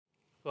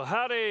Well,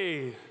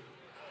 howdy.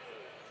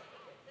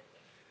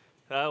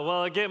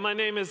 Again, my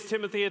name is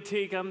Timothy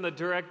Ateek. I'm the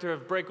director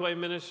of Breakaway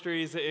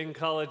Ministries in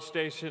College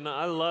Station.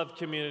 I love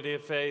Community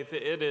of Faith.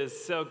 It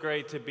is so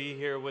great to be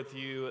here with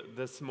you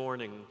this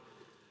morning.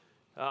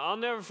 I'll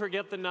never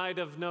forget the night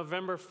of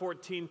November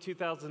 14,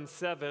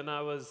 2007.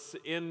 I was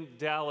in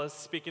Dallas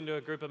speaking to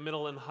a group of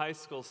middle and high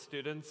school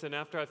students, and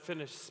after I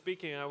finished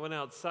speaking, I went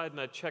outside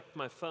and I checked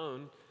my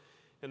phone,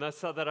 and I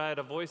saw that I had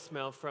a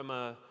voicemail from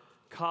a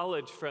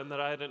college friend that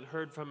I hadn't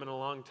heard from in a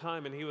long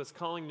time, and he was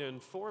calling to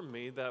inform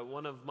me that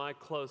one of my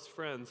close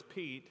friends,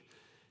 Pete,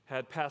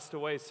 had passed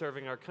away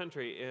serving our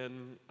country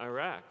in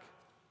Iraq.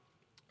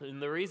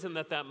 And the reason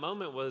that that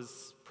moment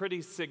was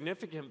pretty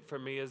significant for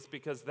me is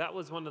because that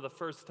was one of the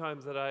first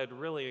times that I had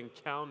really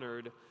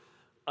encountered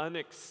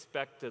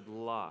unexpected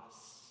loss.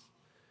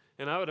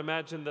 And I would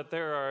imagine that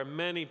there are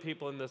many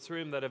people in this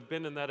room that have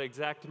been in that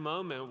exact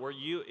moment where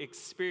you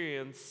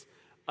experience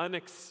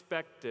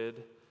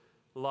unexpected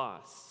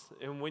loss.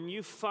 And when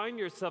you find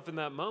yourself in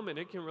that moment,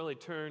 it can really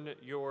turn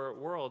your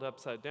world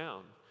upside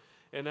down.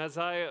 And as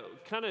I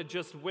kind of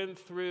just went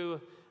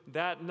through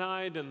that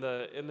night and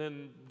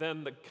then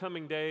the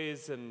coming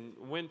days and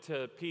went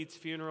to Pete's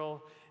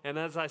funeral, and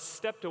as I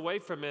stepped away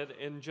from it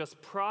and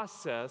just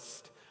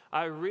processed,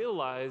 I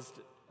realized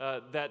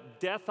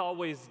that death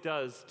always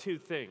does two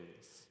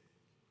things.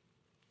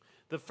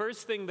 The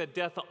first thing that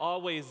death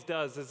always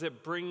does is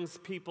it brings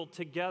people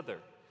together.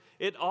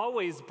 It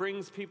always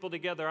brings people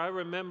together. I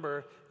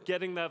remember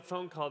getting that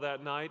phone call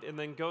that night and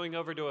then going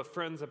over to a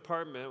friend's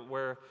apartment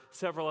where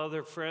several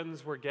other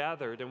friends were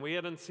gathered. And we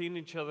hadn't seen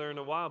each other in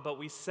a while, but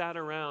we sat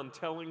around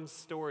telling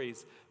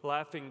stories,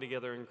 laughing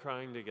together and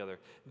crying together.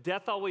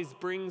 Death always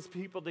brings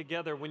people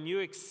together. When you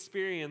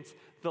experience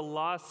the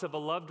loss of a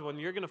loved one,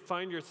 you're going to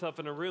find yourself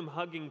in a room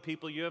hugging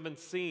people you haven't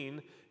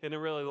seen in a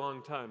really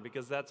long time,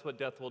 because that's what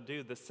death will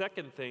do. The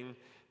second thing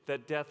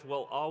that death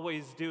will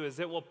always do is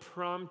it will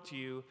prompt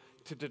you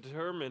to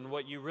determine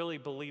what you really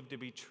believe to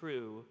be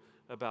true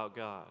about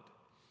God.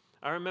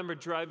 I remember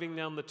driving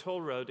down the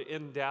toll road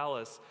in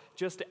Dallas,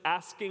 just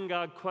asking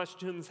God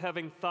questions,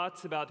 having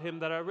thoughts about Him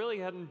that I really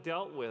hadn't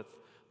dealt with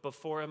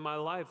before in my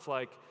life,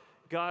 like,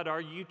 God, are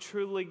you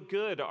truly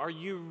good? Are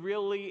you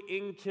really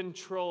in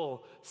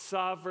control,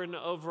 sovereign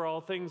over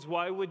all things?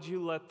 Why would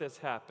you let this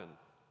happen?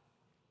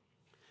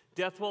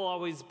 Death will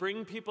always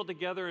bring people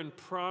together and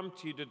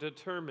prompt you to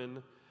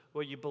determine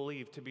what you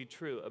believe to be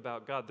true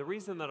about God. The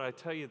reason that I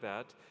tell you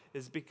that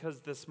is because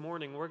this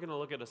morning we're going to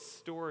look at a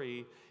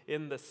story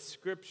in the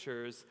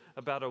scriptures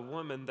about a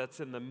woman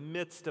that's in the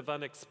midst of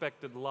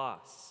unexpected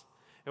loss.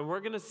 And we're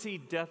going to see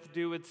death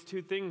do its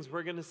two things.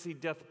 We're going to see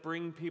death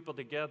bring people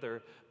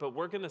together, but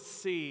we're going to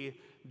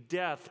see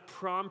death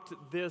prompt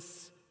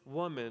this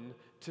woman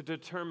to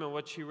determine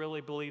what she really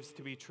believes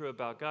to be true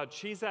about God.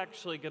 She's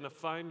actually going to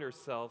find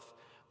herself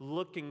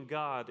looking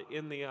God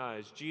in the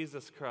eyes,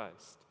 Jesus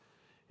Christ.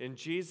 And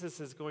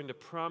Jesus is going to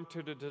prompt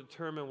her to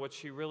determine what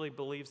she really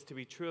believes to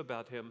be true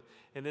about Him,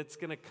 and it's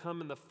going to come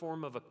in the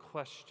form of a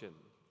question.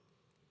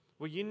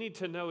 What you need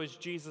to know is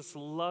Jesus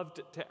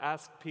loved to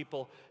ask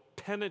people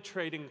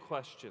penetrating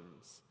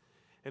questions.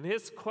 And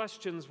His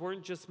questions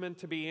weren't just meant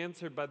to be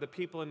answered by the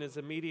people in His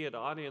immediate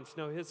audience.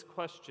 No, His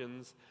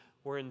questions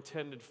were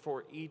intended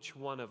for each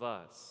one of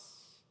us.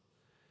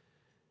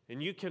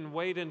 And you can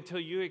wait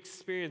until you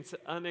experience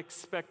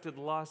unexpected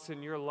loss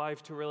in your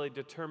life to really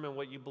determine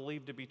what you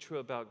believe to be true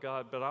about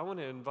God. But I want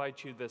to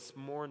invite you this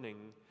morning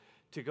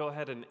to go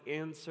ahead and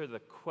answer the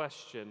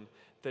question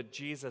that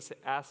Jesus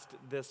asked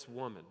this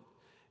woman.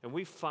 And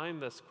we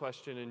find this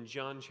question in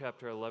John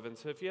chapter 11.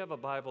 So if you have a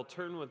Bible,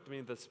 turn with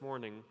me this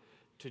morning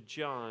to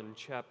John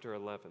chapter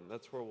 11.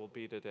 That's where we'll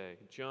be today.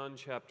 John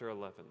chapter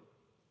 11.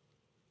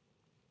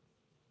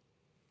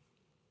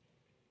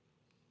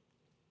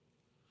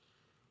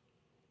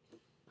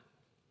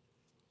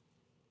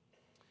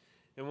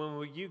 And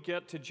when you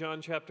get to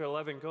John chapter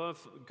 11,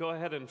 go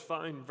ahead and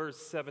find verse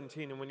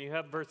 17. And when you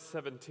have verse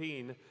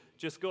 17,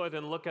 just go ahead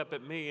and look up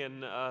at me,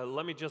 and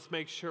let me just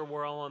make sure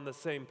we're all on the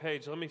same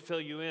page. Let me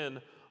fill you in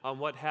on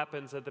what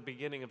happens at the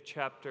beginning of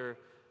chapter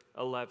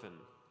 11.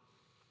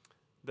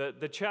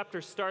 The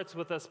chapter starts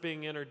with us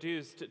being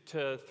introduced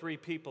to three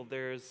people.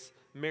 There's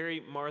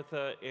Mary,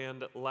 Martha,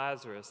 and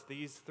Lazarus.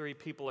 These three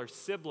people are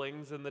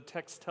siblings, and the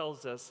text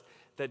tells us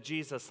that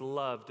Jesus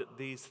loved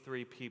these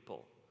three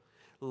people.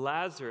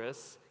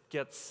 Lazarus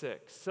gets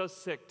sick, so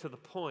sick to the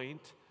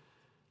point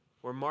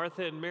where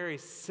Martha and Mary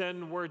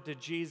send word to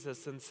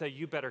Jesus and say,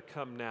 "You better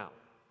come now."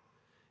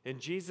 And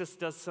Jesus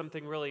does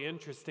something really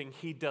interesting.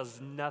 He does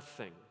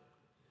nothing.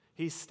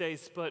 He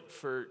stays put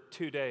for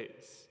 2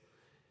 days.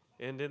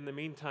 And in the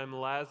meantime,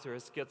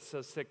 Lazarus gets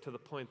so sick to the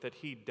point that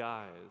he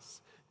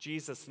dies.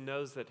 Jesus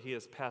knows that he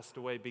has passed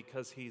away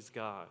because He's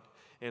God.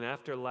 And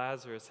after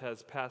Lazarus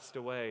has passed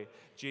away,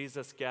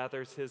 Jesus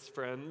gathers His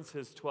friends,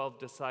 His 12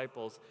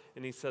 disciples,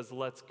 and He says,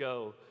 "Let's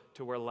go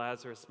to where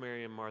Lazarus,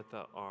 Mary, and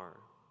Martha are."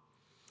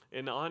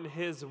 And on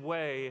His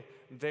way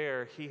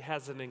there, He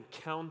has an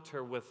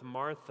encounter with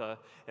Martha,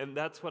 and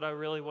that's what I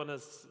really want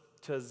us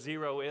to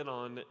zero in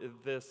on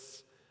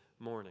this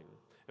morning.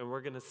 And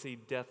we're going to see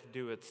death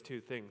do its two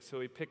things. So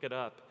we pick it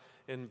up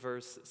in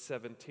verse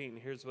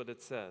 17. Here's what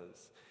it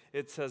says.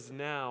 It says,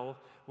 now,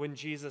 when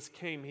Jesus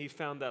came, he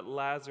found that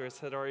Lazarus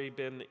had already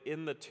been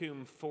in the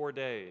tomb 4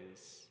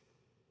 days.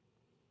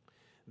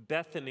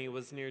 Bethany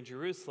was near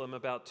Jerusalem,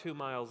 about 2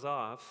 miles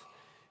off,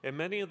 and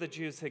many of the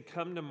Jews had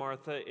come to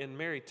Martha and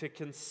Mary to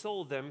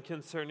console them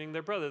concerning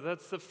their brother.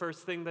 That's the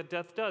first thing that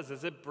death does,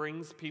 is it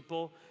brings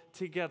people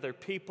together.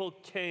 People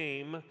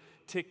came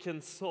to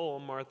console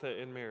Martha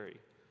and Mary.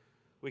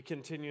 We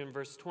continue in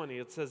verse 20.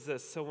 It says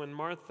this, so when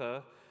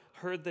Martha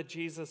heard that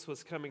Jesus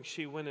was coming,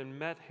 she went and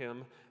met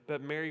him,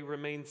 but Mary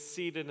remained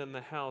seated in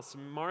the house.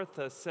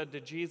 Martha said to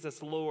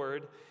Jesus,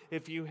 Lord,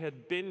 if you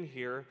had been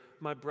here,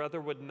 my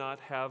brother would not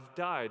have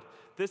died.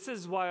 This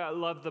is why I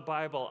love the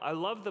Bible. I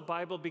love the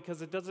Bible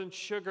because it doesn't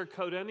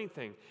sugarcoat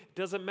anything. It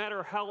doesn't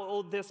matter how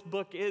old this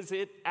book is,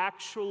 it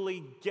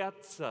actually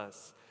gets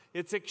us.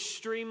 It's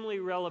extremely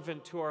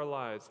relevant to our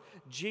lives.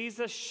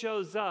 Jesus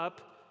shows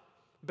up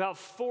about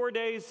 4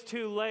 days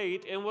too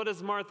late, and what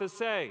does Martha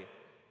say?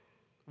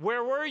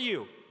 Where were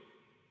you?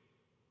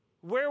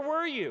 Where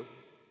were you?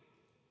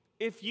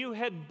 If you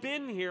had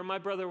been here, my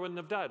brother wouldn't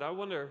have died. I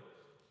wonder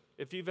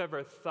if you've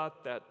ever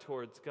thought that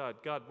towards God.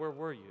 God, where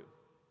were you?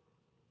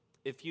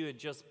 If you had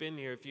just been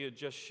here, if you had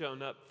just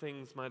shown up,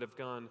 things might have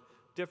gone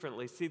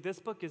differently. See, this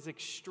book is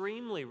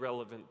extremely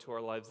relevant to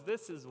our lives.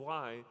 This is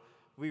why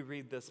we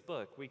read this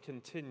book. We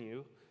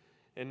continue,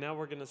 and now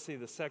we're going to see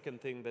the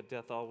second thing that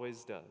death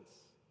always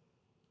does.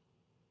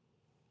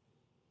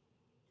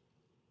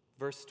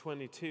 Verse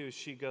 22,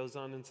 she goes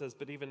on and says,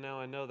 but even now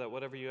I know that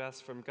whatever you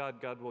ask from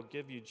God, God will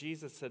give you.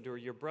 Jesus said to her,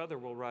 your brother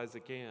will rise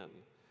again.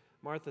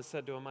 Martha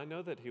said to him, I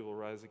know that he will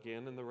rise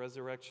again in the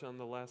resurrection on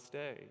the last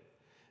day.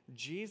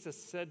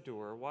 Jesus said to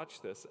her,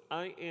 watch this,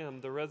 I am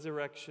the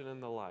resurrection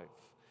and the life.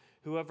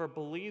 Whoever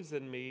believes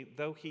in me,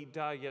 though he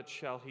die, yet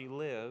shall he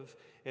live.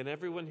 And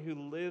everyone who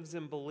lives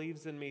and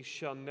believes in me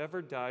shall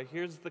never die.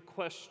 Here's the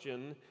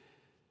question,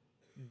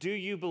 do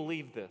you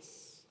believe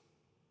this?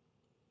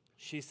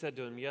 She said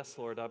to him, yes,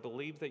 Lord, I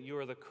believe that you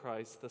are the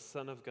Christ, the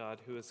Son of God,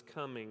 who is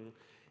coming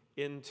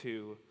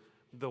into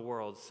the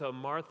world. So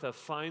Martha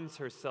finds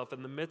herself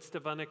in the midst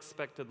of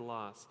unexpected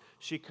loss.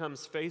 She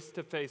comes face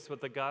to face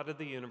with the God of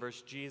the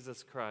universe,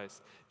 Jesus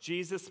Christ.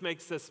 Jesus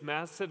makes this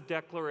massive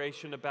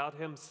declaration about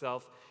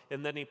himself,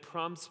 and then he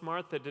prompts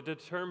Martha to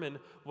determine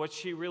what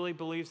she really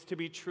believes to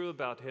be true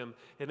about him.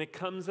 And it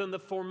comes in the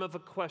form of a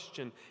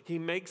question. He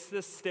makes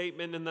this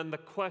statement, and then the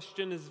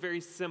question is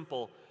very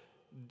simple.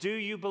 Do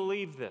you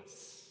believe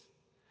this?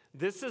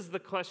 This is the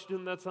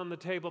question that's on the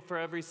table for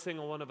every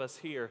single one of us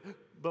here.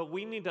 But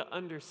we need to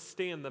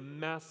understand the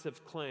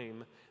massive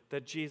claim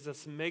that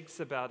Jesus makes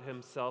about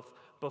himself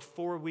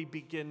before we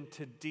begin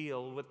to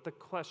deal with the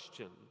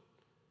question.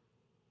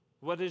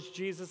 What does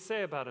Jesus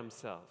say about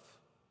himself?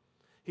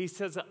 He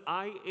says,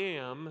 I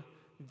am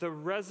the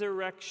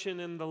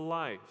resurrection and the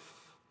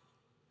life.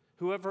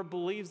 Whoever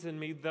believes in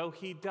me, though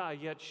he die,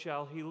 yet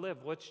shall he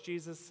live. What's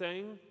Jesus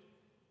saying?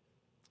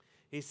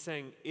 He's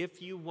saying,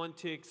 if you want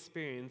to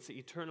experience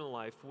eternal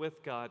life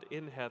with God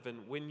in heaven,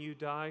 when you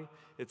die,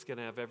 it's going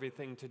to have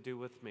everything to do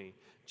with me.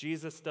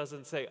 Jesus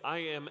doesn't say, I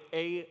am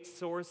a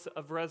source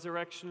of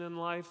resurrection and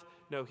life.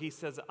 No, he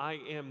says, I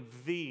am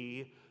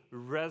the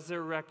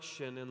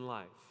resurrection and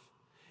life.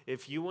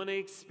 If you want to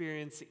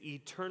experience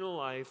eternal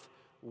life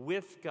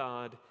with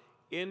God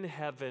in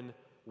heaven,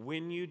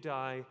 when you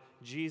die,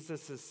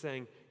 Jesus is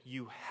saying,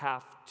 you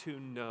have to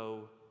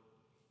know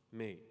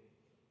me.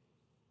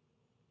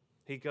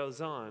 He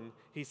goes on,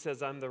 he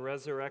says, I'm the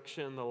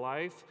resurrection and the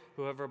life.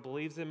 Whoever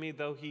believes in me,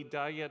 though he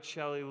die, yet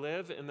shall he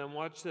live. And then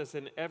watch this,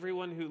 and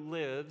everyone who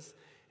lives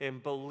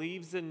and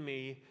believes in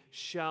me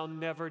shall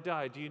never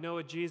die. Do you know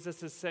what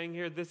Jesus is saying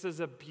here? This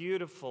is a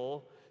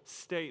beautiful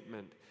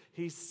statement.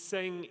 He's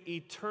saying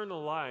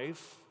eternal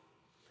life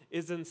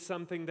isn't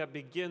something that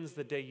begins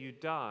the day you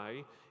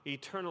die.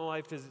 Eternal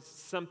life is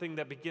something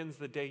that begins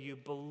the day you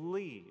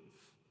believe.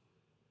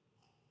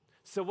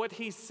 So what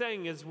he's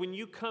saying is when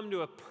you come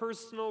to a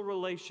personal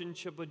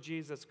relationship with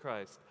Jesus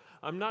Christ,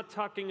 I'm not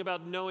talking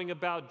about knowing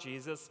about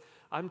Jesus,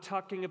 I'm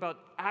talking about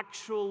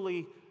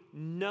actually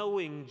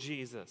knowing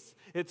Jesus.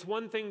 It's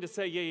one thing to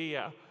say,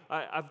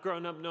 I've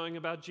grown up knowing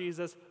about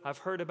Jesus, I've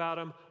heard about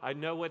him, I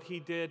know what he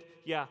did,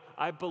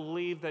 I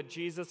believe that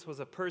Jesus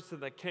was a person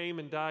that came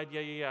and died,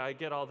 I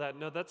get all that.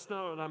 No, that's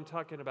not what I'm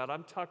talking about.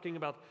 I'm talking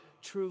about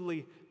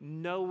truly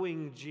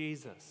knowing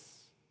Jesus.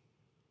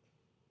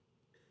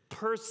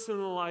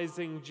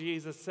 Personalizing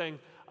Jesus, saying,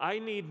 I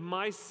need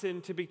my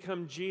sin to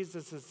become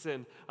Jesus'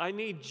 sin. I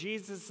need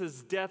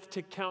Jesus' death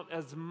to count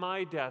as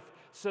my death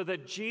so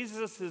that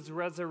Jesus'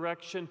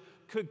 resurrection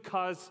could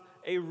cause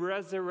a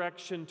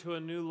resurrection to a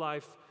new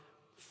life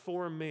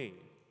for me.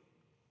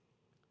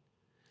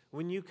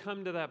 When you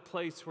come to that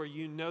place where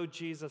you know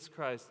Jesus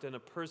Christ in a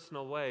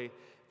personal way,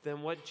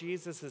 then what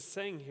Jesus is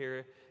saying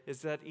here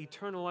is that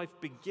eternal life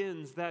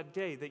begins that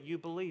day that you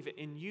believe it,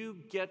 and you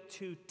get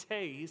to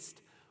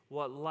taste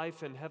what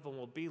life in heaven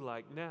will be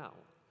like now.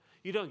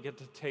 You don't get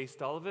to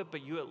taste all of it,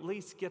 but you at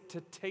least get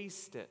to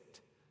taste it.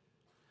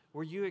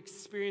 where you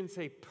experience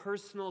a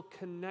personal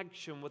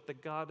connection with the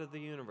God of the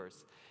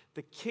universe.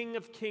 The King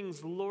of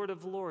Kings, Lord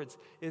of Lords,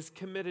 is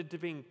committed to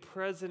being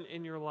present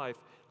in your life,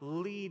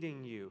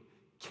 leading you,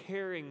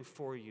 caring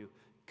for you,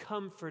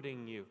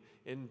 comforting you,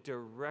 and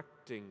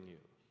directing you.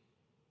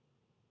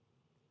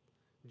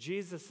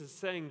 Jesus is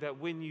saying that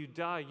when you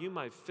die, you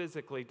might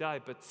physically die,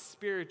 but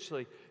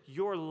spiritually,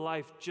 your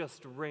life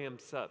just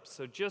ramps up.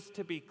 So just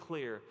to be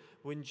clear,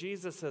 when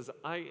Jesus says,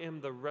 I am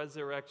the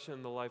resurrection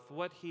and the life,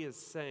 what he is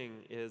saying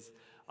is,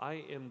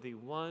 I am the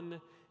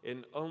one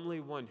and only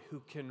one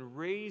who can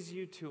raise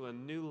you to a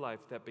new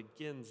life that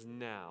begins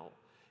now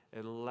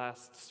and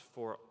lasts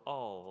for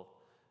all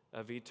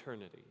of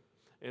eternity.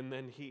 And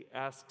then he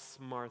asks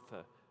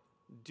Martha,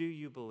 do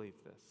you believe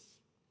this?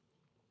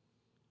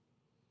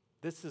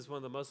 This is one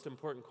of the most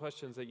important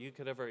questions that you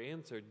could ever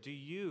answer. Do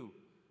you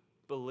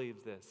believe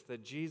this,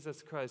 that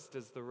Jesus Christ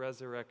is the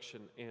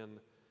resurrection and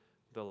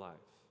the life?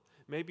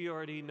 Maybe you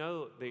already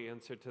know the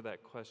answer to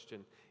that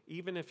question.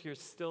 Even if you're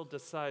still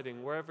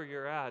deciding wherever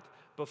you're at,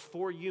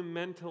 before you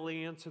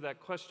mentally answer that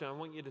question, I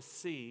want you to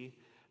see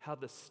how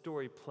the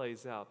story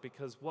plays out,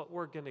 because what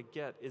we're going to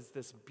get is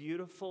this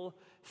beautiful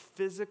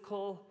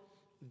physical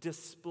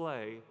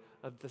display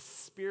of the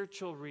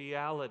spiritual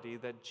reality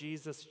that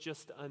Jesus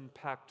just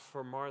unpacked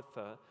for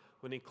Martha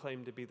when he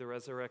claimed to be the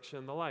resurrection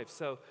and the life.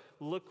 So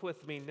look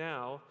with me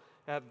now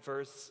at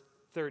verse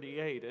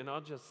 38, and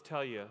I'll just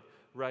tell you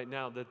right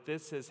now that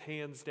this is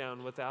hands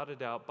down, without a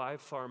doubt, by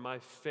far my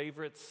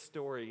favorite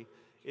story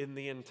in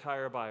the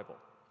entire Bible.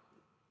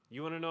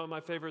 You want to know what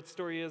my favorite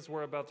story is?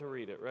 We're about to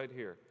read it right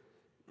here.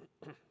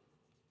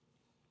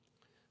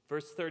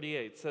 Verse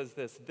 38 says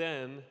this,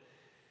 Then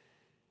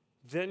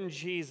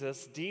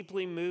Jesus,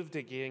 deeply moved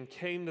again,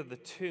 came to the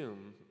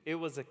tomb. It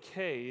was a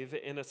cave,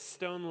 and a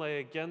stone lay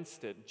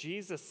against it.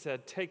 Jesus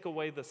said, Take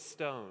away the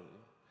stone.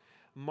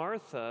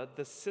 Martha,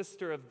 the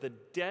sister of the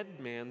dead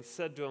man,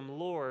 said to him,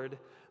 Lord,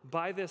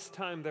 by this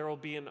time there will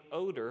be an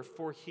odor,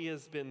 for he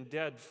has been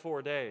dead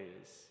 4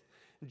 days.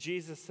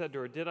 Jesus said to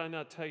her, Did I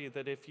not tell you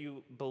that if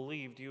you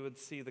believed, you would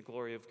see the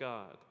glory of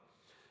God?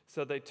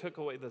 So they took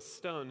away the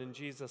stone, and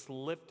Jesus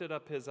lifted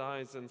up his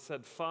eyes and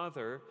said,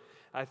 Father,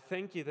 I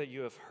thank you that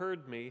you have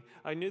heard me.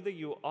 I knew that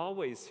you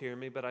always hear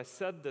me, but I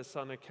said this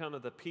on account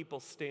of the people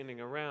standing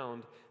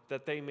around,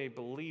 that they may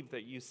believe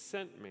that you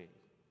sent me.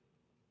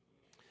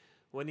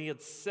 When he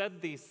had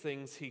said these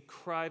things, he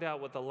cried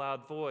out with a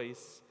loud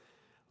voice,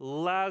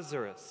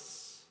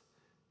 Lazarus,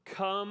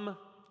 come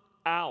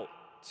out.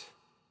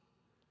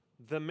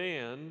 The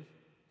man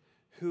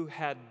who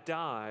had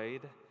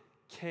died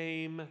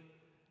came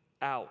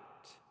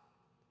out,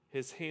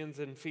 his hands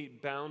and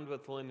feet bound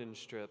with linen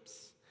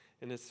strips,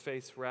 and his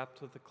face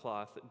wrapped with a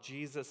cloth.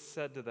 Jesus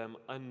said to them,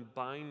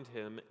 Unbind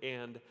him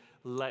and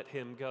let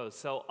him go.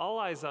 So all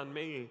eyes on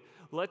me.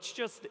 Let's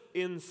just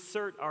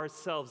insert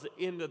ourselves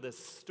into this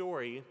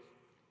story.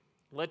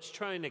 Let's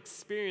try and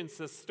experience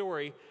this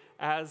story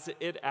as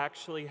it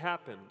actually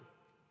happened.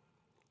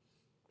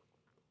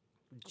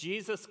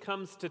 Jesus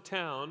comes to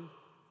town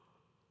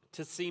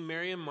to see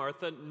Mary and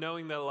Martha,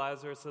 knowing that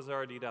Lazarus has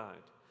already died.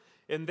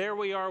 And there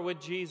we are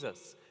with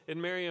Jesus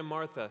and Mary and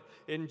Martha.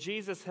 And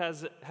Jesus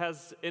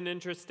has an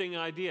interesting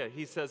idea.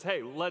 He says,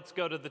 hey, let's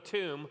go to the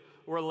tomb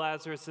where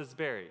Lazarus is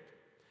buried.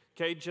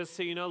 Okay, just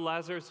so you know,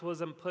 Lazarus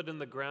wasn't put in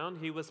the ground.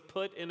 He was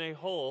put in a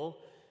hole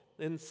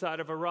inside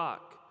of a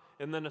rock.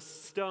 And then a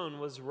stone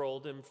was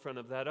rolled in front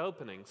of that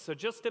opening. So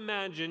just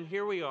imagine,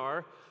 here we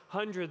are,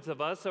 hundreds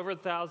of us, over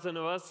 1,000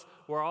 of us,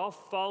 we're all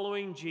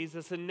following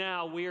Jesus, and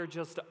now we are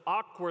just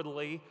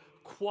awkwardly,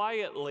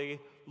 quietly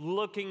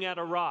looking at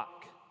a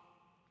rock.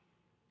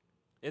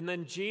 And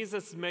then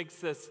Jesus makes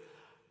this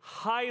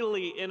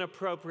highly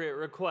inappropriate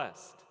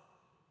request.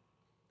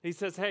 He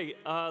says, hey,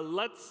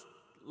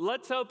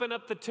 let's open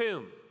up the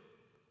tomb.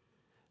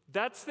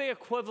 That's the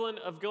equivalent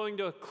of going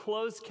to a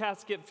closed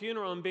casket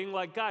funeral and being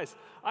like, guys,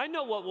 I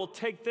know what will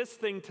take this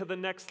thing to the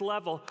next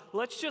level.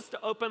 Let's just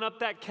open up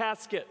that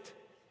casket.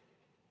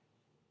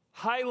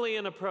 Highly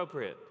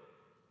inappropriate.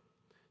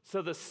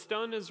 So the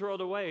stone is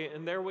rolled away,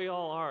 and there we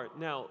all are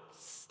now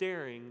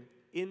staring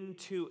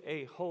into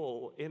a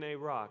hole in a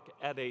rock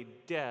at a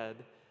dead,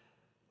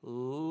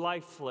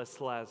 lifeless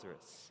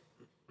Lazarus.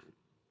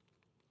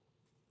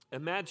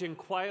 Imagine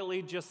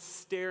quietly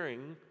just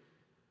staring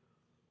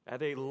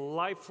at a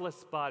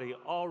lifeless body,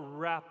 all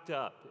wrapped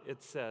up,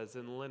 it says,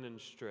 in linen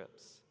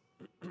strips.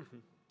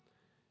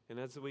 And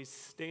as we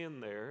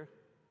stand there,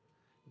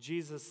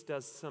 Jesus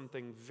does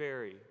something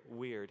very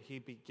weird. He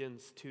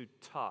begins to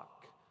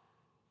talk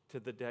to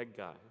the dead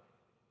guy.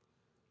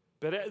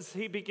 But as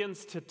he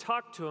begins to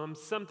talk to him,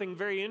 something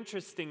very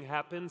interesting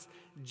happens.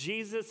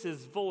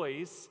 Jesus'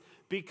 voice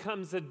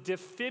becomes a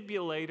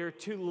defibrillator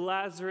to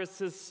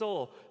Lazarus'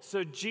 soul.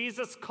 So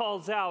Jesus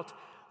calls out,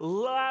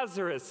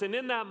 Lazarus. And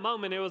in that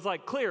moment, it was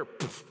like clear.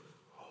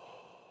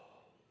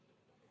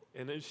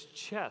 And his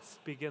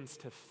chest begins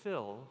to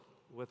fill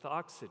with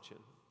oxygen.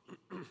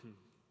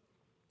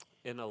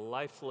 And a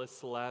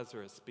lifeless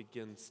Lazarus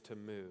begins to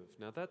move.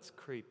 Now that's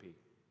creepy.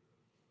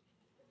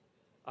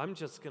 I'm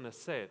just going to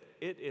say it.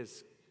 It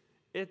is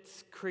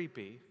It's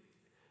creepy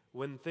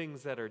when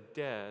things that are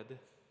dead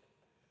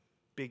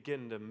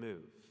begin to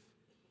move.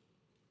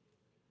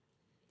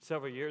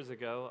 Several years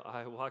ago,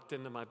 I walked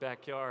into my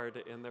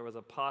backyard and there was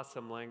a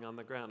possum laying on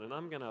the ground. And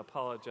I'm going to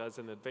apologize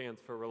in advance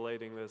for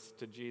relating this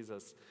to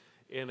Jesus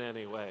in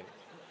any way.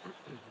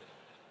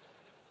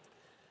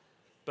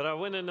 But I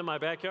went into my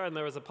backyard and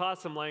there was a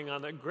possum laying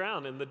on the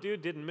ground and the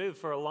dude didn't move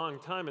for a long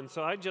time. And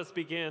so I just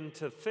began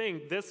to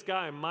think this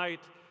guy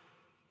might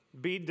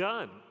be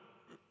done.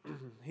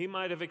 He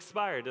might have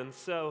expired. And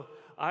so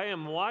I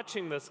am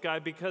watching this guy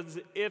because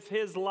if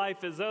his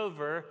life is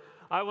over,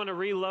 I want to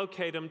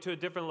relocate him to a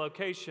different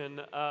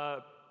location,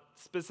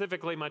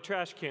 specifically my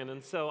trash can.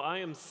 And so I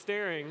am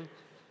staring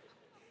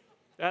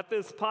at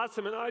this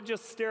possum, and I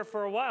just stare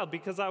for a while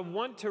because I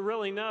want to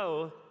really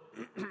know,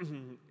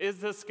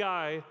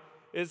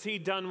 is he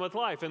done with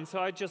life? And so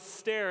I just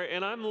stare,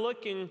 and I'm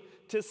looking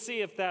to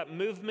see if that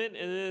movement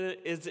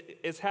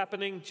is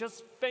happening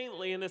just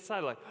faintly in his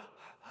side, like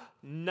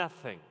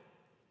nothing.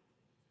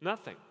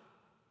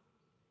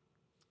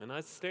 And I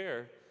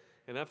stare,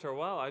 and after a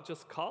while, I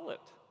just call it.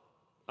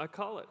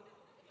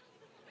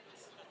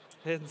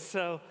 And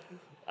so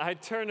I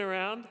turn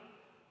around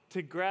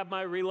to grab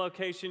my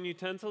relocation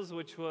utensils,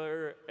 which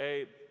were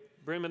a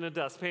broom and a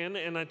dustpan,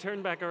 and I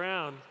turn back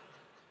around,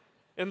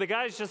 and the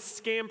guy's just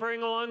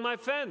scampering along my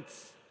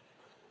fence.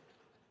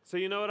 So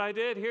you know what I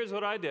did? Here's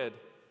what I did.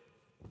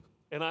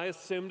 And I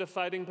assumed a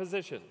fighting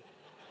position.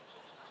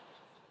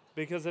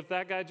 Because if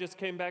that guy just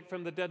came back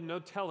from the dead, no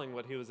telling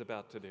what he was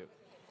about to do.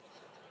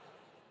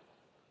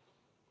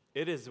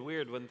 It is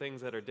weird when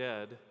things that are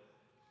dead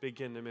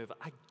begin to move.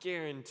 I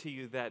guarantee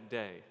you that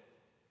day,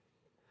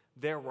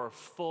 there were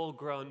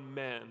full-grown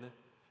men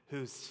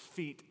whose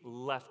feet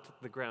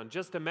left the ground.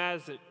 Just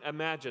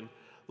imagine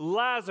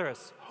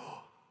Lazarus.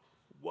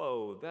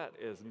 Whoa, that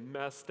is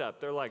messed up.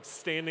 They're like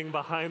standing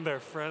behind their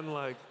friend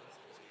like,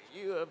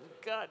 you have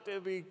got to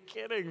be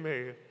kidding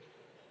me.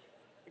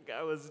 The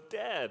guy was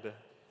dead.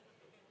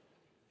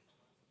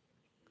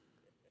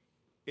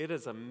 It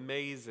is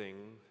amazing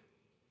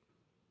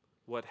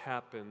what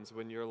happens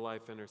when your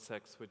life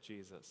intersects with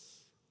Jesus.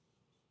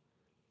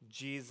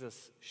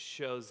 Jesus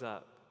shows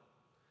up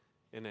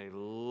and a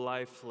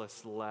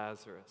lifeless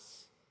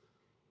Lazarus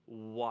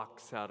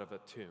walks out of a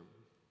tomb.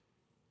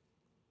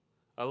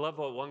 I love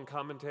what one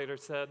commentator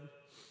said.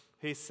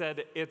 He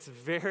said, it's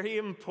very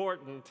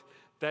important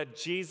that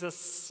Jesus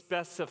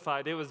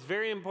specified, it was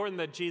very important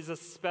that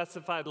Jesus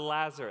specified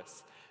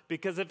Lazarus.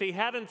 Because if he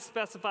hadn't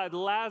specified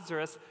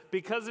Lazarus,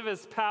 because of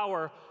his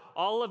power,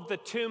 all of the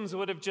tombs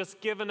would have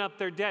just given up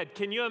their dead.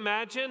 Can you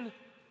imagine?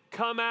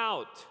 Come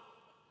out.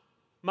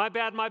 My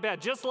bad.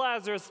 Just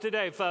Lazarus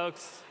today,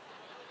 folks.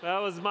 That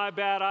was my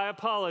bad. I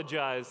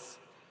apologize.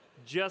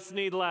 Just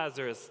need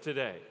Lazarus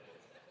today.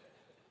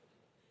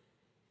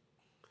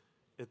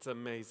 It's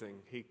amazing.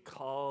 He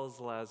calls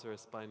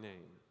Lazarus by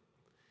name.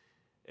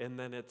 And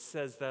then it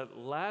says that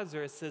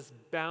Lazarus is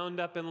bound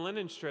up in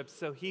linen strips,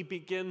 so he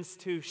begins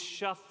to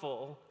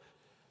shuffle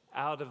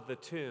out of the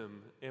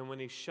tomb. And when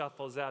he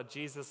shuffles out,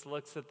 Jesus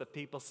looks at the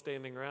people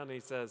standing around and he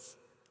says,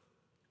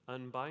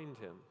 unbind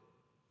him.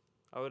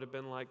 I would have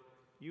been like,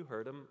 you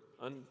heard him,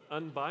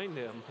 unbind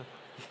him.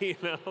 You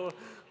know,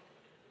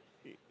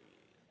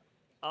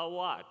 I'll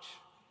watch.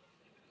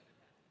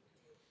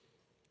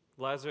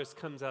 Lazarus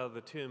comes out of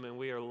the tomb and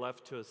we are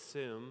left to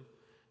assume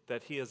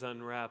that he is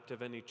unwrapped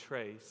of any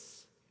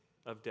trace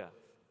of death.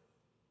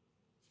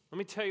 Let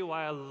me tell you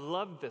why I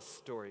love this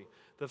story.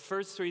 The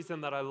first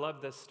reason that I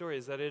love this story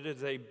is that it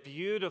is a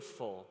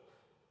beautiful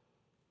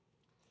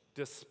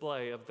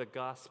display of the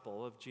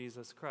gospel of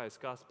Jesus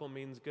Christ. Gospel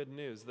means good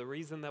news. The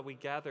reason that we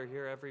gather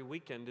here every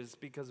weekend is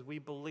because we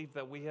believe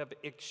that we have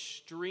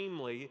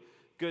extremely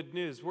good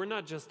news. We're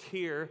not just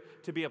here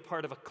to be a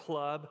part of a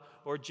club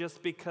or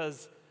just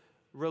because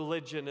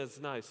religion is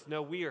nice.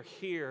 No, we are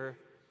here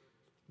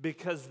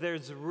because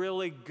there's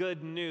really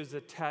good news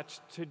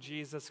attached to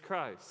Jesus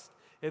Christ.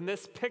 And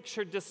this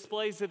picture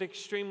displays it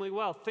extremely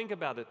well. Think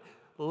about it.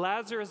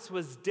 Lazarus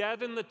was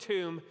dead in the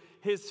tomb.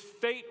 His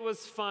fate was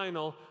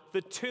final.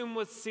 The tomb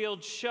was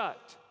sealed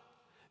shut.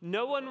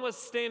 No one was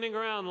standing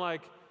around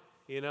like,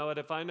 you know what,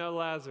 if I know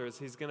Lazarus,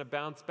 he's going to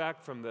bounce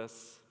back from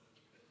this.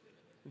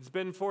 It's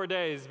been 4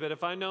 days, but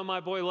if I know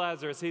my boy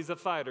Lazarus, he's a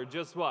fighter.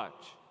 Just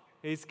watch.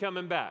 He's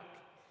coming back.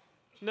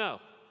 No.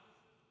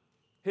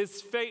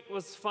 His fate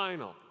was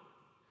final.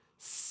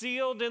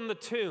 Sealed in the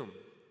tomb.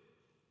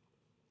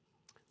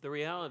 The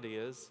reality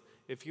is,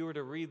 if you were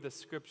to read the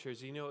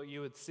scriptures, you know what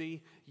you would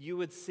see? You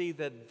would see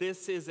that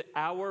this is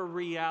our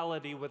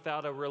reality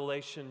without a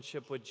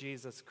relationship with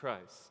Jesus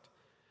Christ.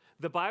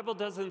 The Bible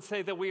doesn't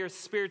say that we are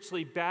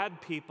spiritually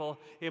bad people,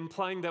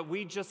 implying that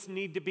we just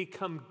need to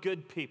become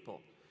good people.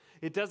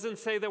 It doesn't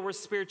say that we're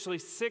spiritually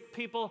sick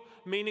people,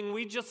 meaning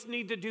we just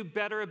need to do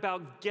better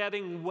about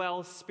getting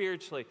well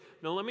spiritually.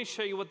 Now, let me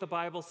show you what the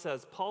Bible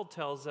says. Paul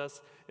tells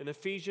us in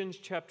Ephesians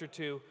chapter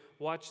 2,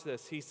 watch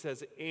this. He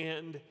says,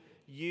 and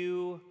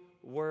you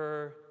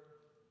were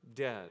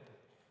dead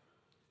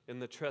in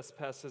the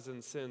trespasses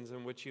and sins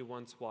in which you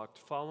once walked,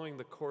 following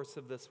the course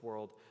of this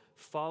world,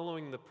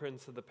 following the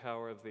prince of the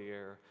power of the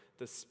air,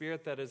 the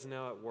spirit that is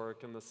now at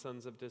work in the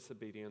sons of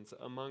disobedience,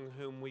 among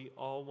whom we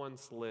all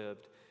once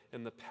lived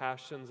in the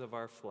passions of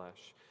our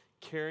flesh,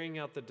 carrying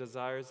out the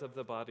desires of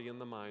the body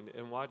and the mind,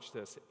 and watch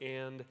this,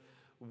 and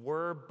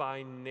were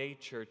by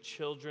nature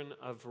children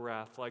of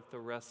wrath like the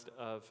rest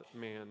of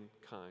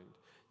mankind.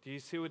 Do you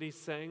see what he's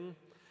saying?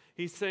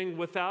 He's saying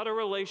without a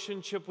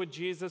relationship with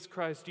Jesus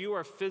Christ, you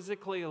are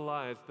physically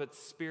alive but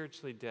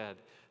spiritually dead,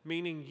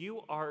 meaning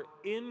you are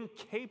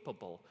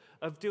incapable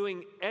of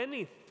doing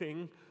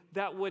anything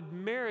that would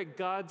merit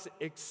God's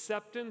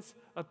acceptance,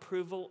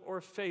 approval, or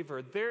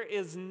favor. There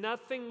is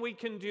nothing we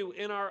can do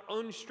in our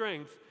own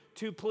strength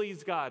to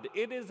please God.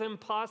 It is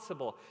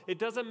impossible. It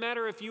doesn't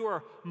matter if you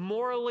are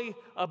morally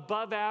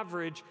above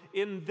average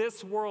in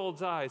this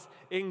world's eyes.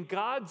 In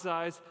God's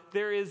eyes,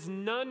 there is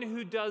none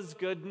who does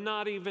good,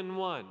 not even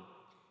one.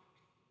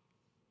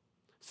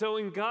 So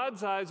in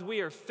God's eyes,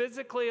 we are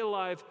physically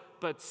alive,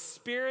 but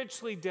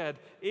spiritually dead,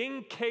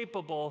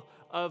 incapable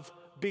of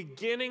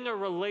beginning a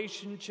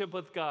relationship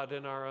with God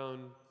in our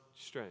own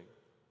strength.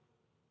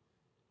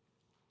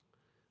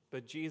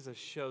 But Jesus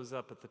shows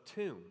up at the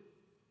tomb.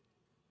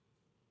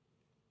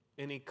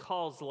 And he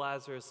calls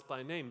Lazarus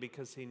by name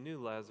because he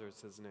knew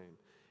Lazarus' name.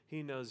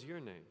 He knows your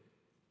name.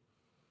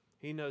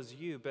 He knows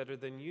you better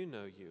than you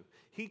know you.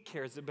 He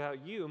cares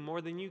about you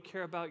more than you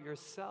care about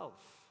yourself.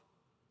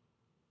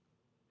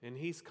 And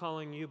he's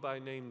calling you by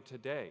name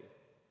today.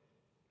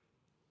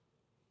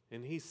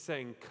 And he's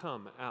saying,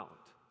 come out.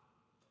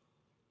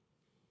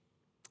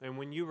 And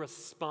when you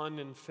respond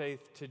in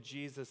faith to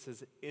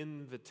Jesus'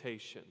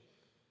 invitation,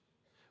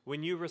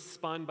 when you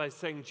respond by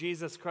saying,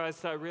 Jesus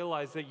Christ, I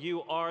realize that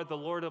you are the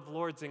Lord of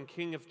Lords and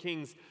King of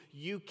Kings.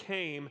 You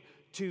came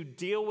to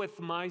deal with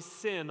my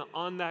sin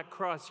on that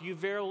cross. You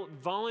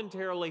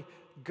voluntarily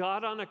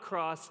got on a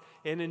cross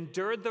and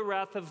endured the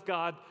wrath of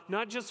God,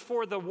 not just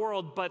for the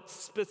world, but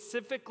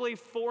specifically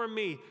for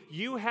me.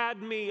 You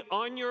had me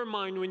on your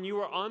mind when you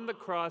were on the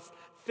cross,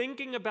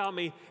 thinking about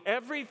me,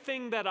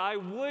 everything that I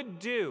would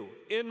do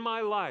in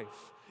my life.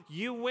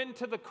 You went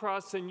to the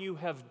cross and you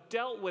have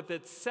dealt with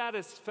it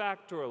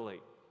satisfactorily.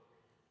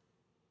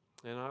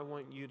 And I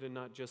want you to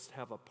not just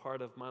have a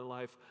part of my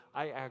life,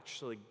 I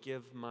actually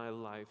give my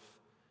life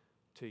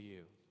to you.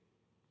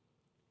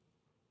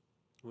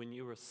 When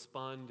you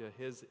respond to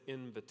his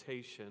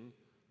invitation,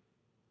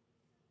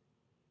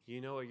 you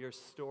know what your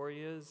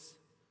story is?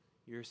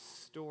 Your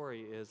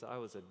story is, I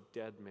was a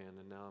dead man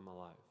and now I'm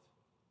alive.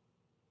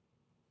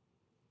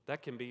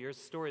 That can be your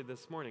story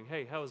this morning.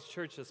 Hey, how was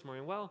church this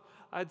morning? Well,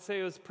 I'd say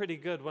it was pretty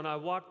good. When I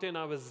walked in,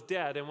 I was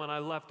dead, and when I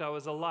left, I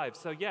was alive.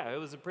 So yeah, it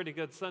was a pretty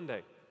good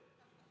Sunday.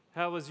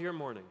 How was your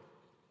morning?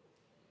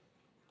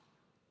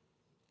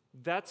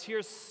 That's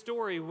your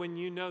story when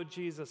you know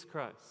Jesus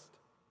Christ.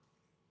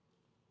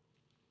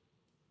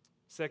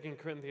 2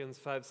 Corinthians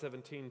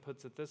 5:17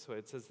 puts it this way.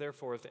 It says,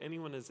 therefore, if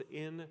anyone is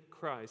in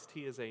Christ,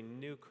 he is a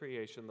new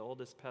creation. The old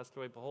has passed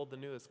away. Behold, the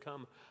new has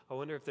come. I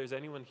wonder if there's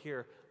anyone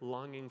here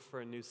longing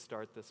for a new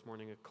start this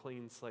morning, a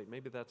clean slate.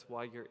 Maybe that's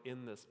why you're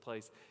in this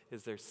place.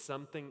 Is there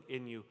something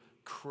in you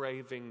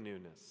craving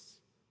newness,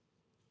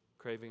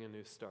 craving a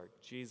new start?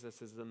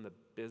 Jesus is in the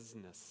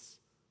business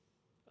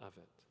of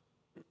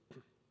it.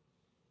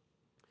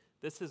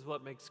 This is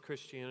what makes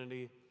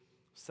Christianity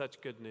such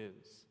good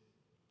news.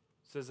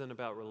 This isn't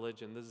about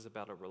religion. This is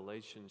about a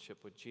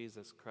relationship with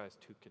Jesus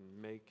Christ who can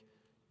make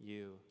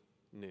you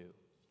new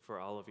for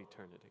all of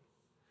eternity.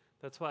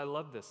 That's why I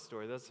love this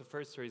story. That's the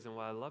first reason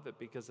why I love it,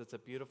 because it's a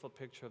beautiful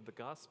picture of the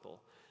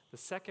gospel. The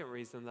second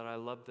reason that I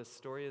love this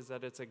story is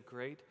that it's a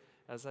great,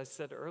 as I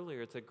said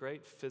earlier, it's a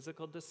great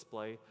physical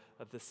display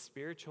of the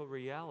spiritual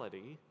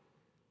reality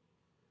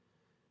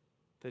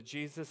that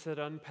Jesus had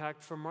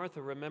unpacked for Martha.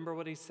 Remember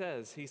what he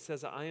says. He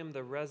says, I am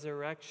the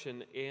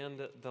resurrection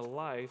and the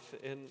life.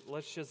 And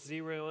let's just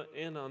zero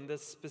in on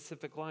this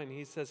specific line.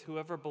 He says,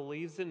 whoever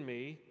believes in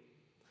me,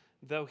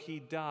 though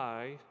he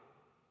die,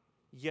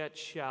 yet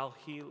shall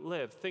he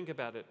live. Think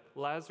about it.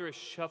 Lazarus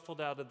shuffled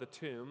out of the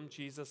tomb.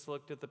 Jesus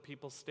looked at the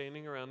people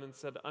standing around and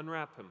said,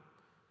 unwrap him.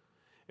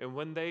 And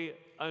when they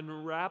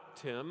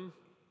unwrapped him,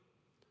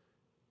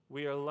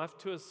 we are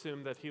left to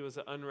assume that he was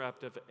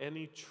unwrapped of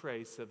any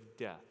trace of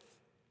death.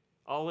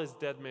 All his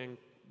dead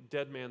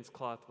man's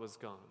cloth was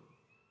gone.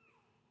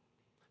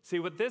 See,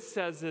 what this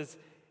says is,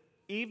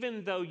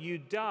 even though you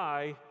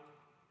die,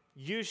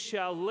 you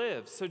shall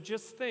live. So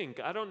just think,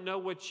 I don't know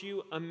what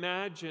you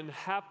imagine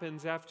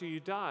happens after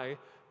you die,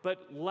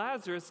 but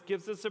Lazarus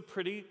gives us a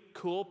pretty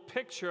cool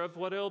picture of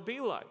what it'll be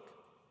like.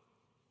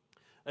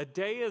 A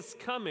day is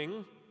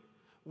coming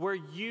where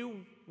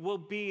you will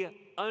be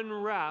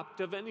unwrapped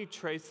of any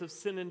trace of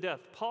sin and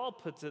death. Paul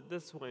puts it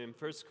this way in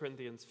 1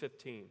 Corinthians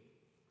 15.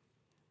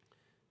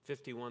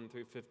 51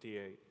 through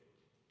 58.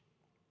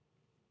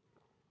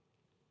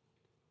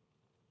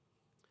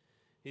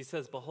 He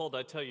says, behold,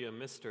 I tell you a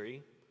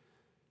mystery.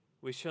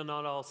 We shall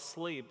not all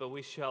sleep, but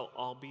we shall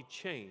all be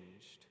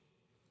changed.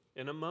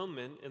 In a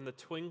moment, in the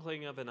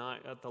twinkling of an eye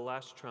at the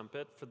last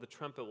trumpet, for the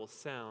trumpet will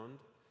sound,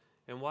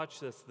 and watch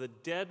this, the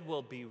dead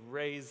will be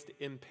raised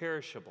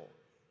imperishable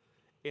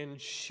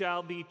and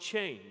shall be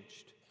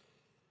changed.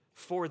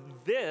 For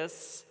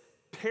this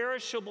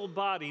perishable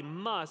body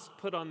must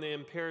put on the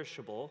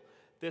imperishable,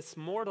 this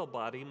mortal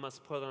body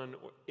must put on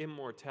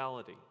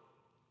immortality.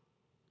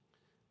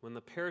 When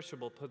the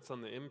perishable puts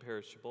on the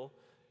imperishable,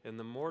 and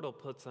the mortal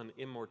puts on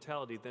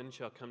immortality, then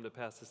shall come to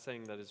pass the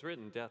saying that is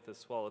written, death is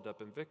swallowed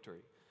up in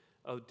victory.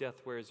 O death,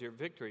 where is your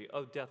victory?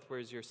 O death, where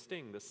is your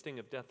sting? The sting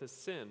of death is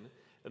sin,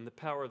 and the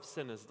power of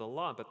sin is the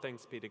law. But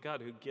thanks be to God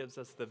who gives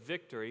us the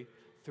victory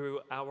through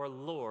our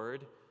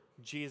Lord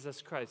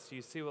Jesus Christ. Do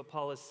you see what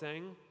Paul is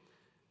saying?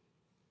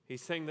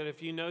 He's saying that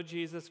if you know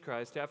Jesus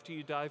Christ, after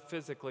you die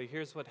physically,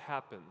 here's what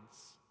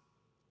happens.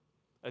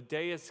 A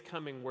day is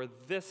coming where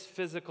this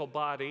physical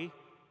body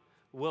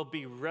will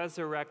be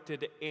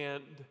resurrected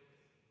and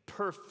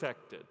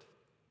perfected.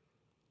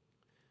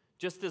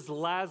 Just as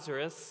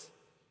Lazarus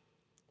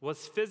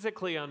was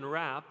physically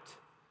unwrapped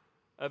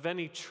of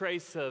any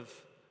trace of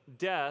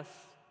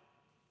death,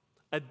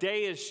 a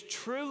day is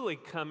truly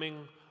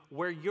coming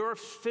where your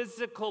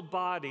physical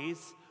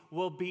bodies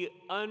will be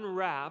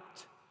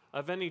unwrapped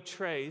of any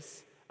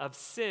trace of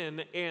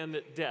sin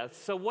and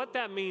death. So what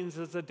that means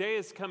is a day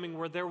is coming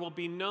where there will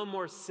be no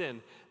more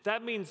sin.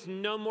 That means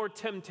no more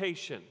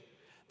temptation.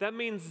 That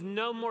means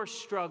no more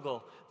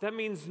struggle. That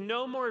means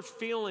no more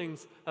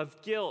feelings of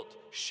guilt,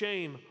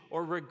 shame,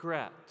 or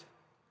regret.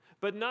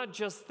 But not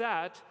just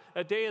that,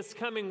 a day is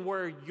coming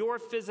where your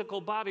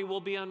physical body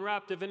will be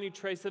unwrapped of any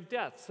trace of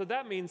death. So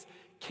that means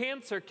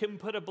cancer can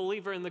put a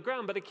believer in the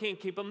ground, but it can't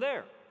keep them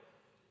there.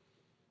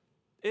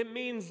 It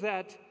means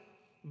that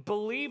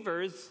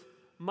believers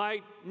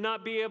might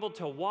not be able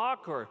to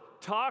walk or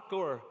talk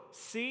or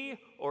see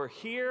or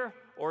hear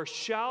or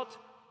shout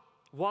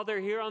while they're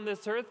here on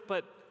this earth,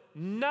 but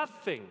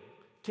nothing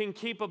can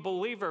keep a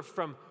believer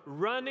from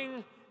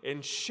running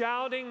and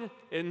shouting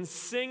and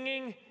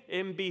singing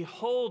and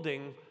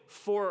beholding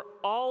for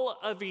all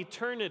of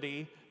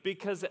eternity,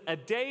 because a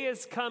day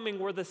is coming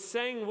where the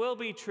saying will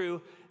be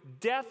true,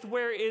 death,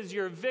 where is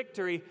your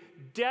victory?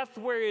 Death,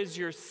 where is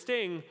your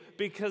sting?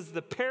 Because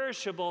the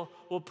perishable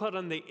will put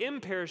on the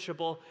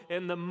imperishable,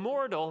 and the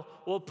mortal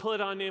will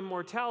put on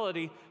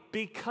immortality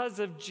because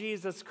of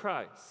Jesus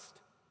Christ.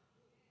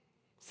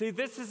 See,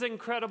 this is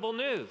incredible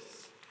news.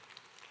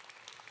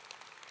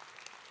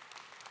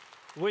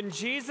 When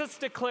Jesus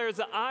declares,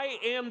 I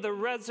am the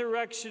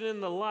resurrection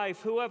and the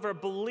life, whoever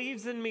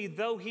believes in me,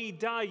 though he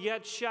die,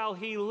 yet shall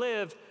he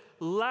live,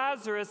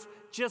 Lazarus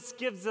just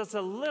gives us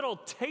a little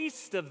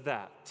taste of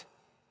that.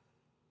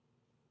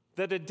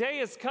 That a day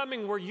is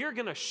coming where you're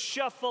going to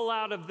shuffle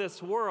out of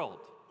this world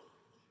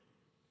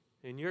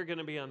and you're going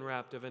to be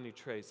unwrapped of any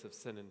trace of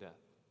sin and death.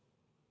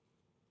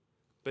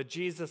 But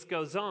Jesus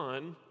goes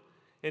on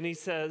and he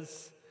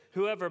says,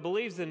 whoever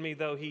believes in me,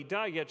 though he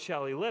die, yet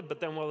shall he live. But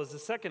then what was the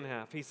second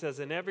half? He says,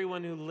 and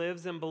everyone who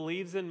lives and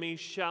believes in me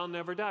shall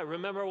never die.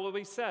 Remember what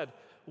we said.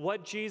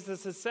 What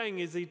Jesus is saying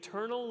is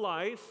eternal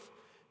life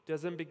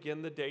doesn't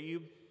begin the day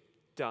you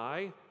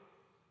die.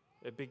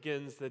 It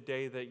begins the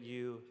day that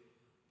you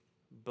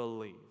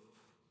believe.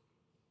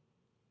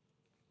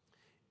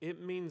 It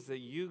means that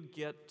you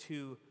get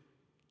to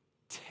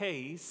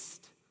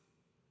taste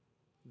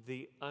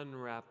the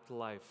unwrapped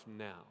life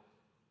now.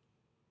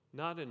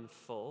 Not in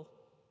full,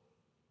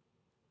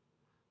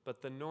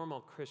 but the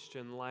normal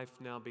Christian life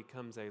now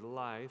becomes a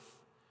life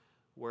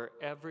where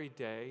every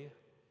day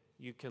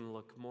you can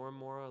look more and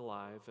more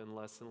alive and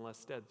less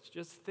dead.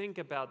 Just think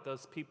about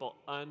those people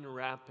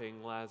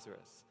unwrapping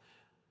Lazarus.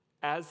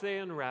 As they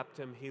unwrapped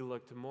him, he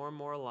looked more and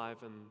more alive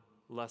and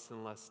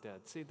less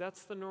dead. See,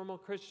 that's the normal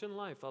Christian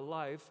life, a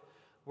life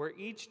where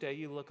each day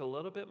you look a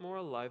little bit more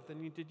alive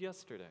than you did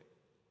yesterday.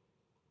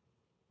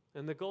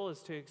 And the goal is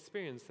to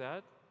experience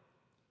that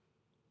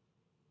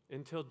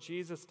until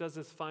Jesus does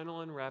his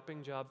final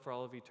unwrapping job for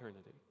all of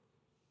eternity.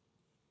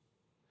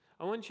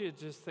 I want you to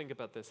just think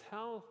about this.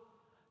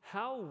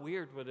 How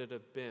weird would it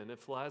have been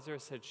if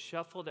Lazarus had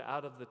shuffled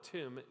out of the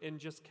tomb and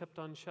just kept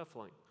on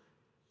shuffling?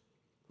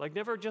 Like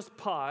never just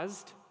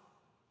paused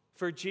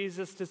for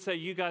Jesus to say,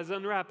 you guys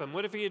unwrap him.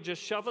 What if he had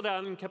just shuffled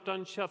out and kept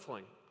on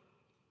shuffling?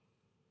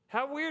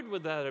 How weird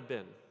would that have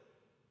been?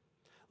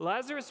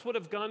 Lazarus would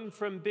have gone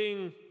from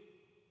being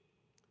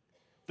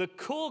the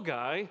cool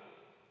guy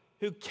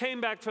who came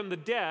back from the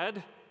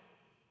dead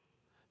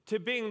to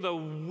being the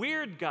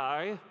weird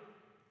guy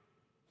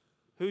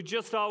who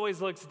just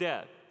always looks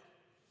dead.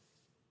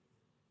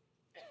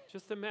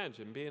 Just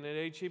imagine being at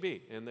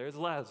H-E-B and there's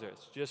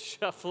Lazarus just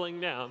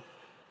shuffling down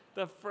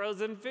the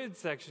frozen food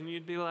section.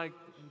 You'd be like,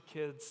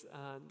 kids,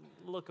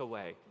 look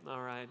away,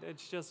 all right?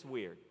 It's just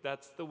weird.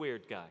 That's the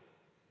weird guy.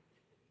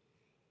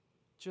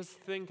 Just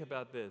think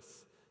about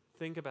this.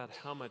 Think about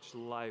how much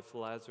life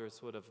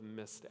Lazarus would have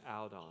missed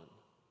out on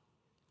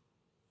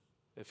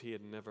if he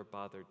had never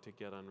bothered to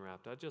get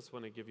unwrapped. I just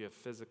want to give you a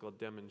physical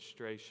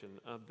demonstration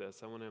of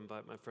this. I want to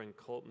invite my friend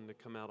Colton to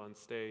come out on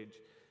stage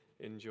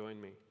and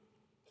join me.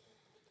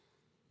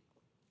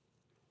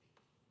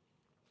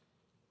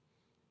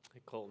 Hey,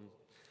 Colton.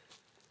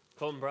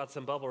 Colton brought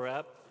some bubble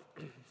wrap,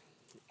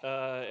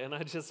 and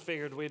I just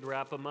figured we'd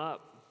wrap them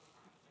up.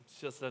 It's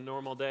just a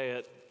normal day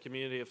at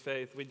Community of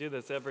Faith. We do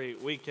this every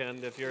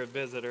weekend if you're a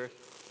visitor.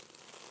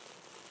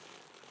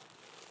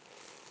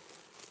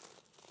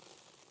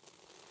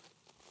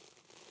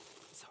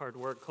 It's hard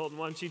work. Colton,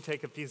 why don't you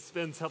take a few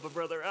spins, help a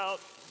brother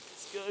out?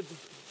 It's good.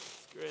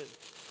 It's great.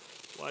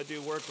 Why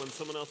do work when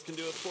someone else can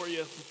do it for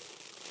you?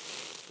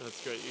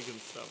 That's great. You can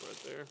stop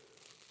right there.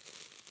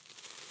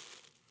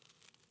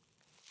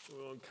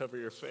 We won't cover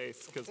your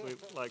face because we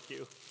like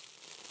you.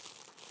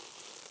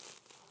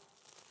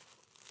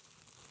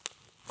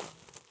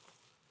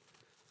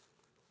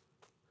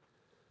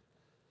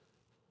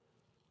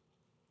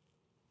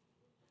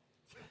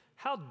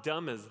 How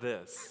dumb is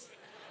this?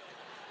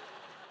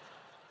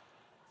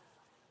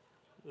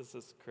 This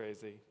is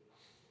crazy.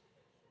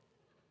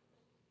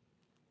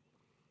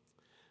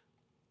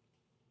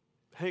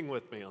 Hang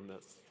with me on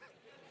this.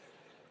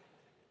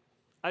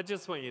 I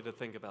just want you to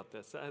think about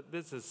this.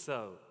 This is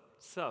so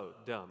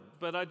dumb.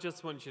 But I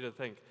just want you to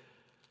think.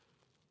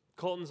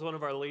 Colton's one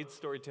of our lead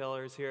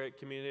storytellers here at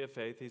Community of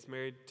Faith. He's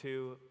married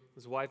to,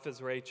 his wife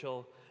is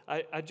Rachel.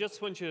 I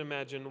just want you to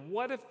imagine,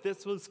 what if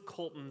this was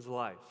Colton's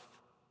life?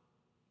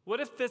 What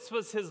if this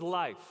was his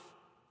life?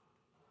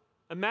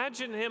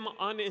 Imagine him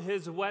on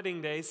his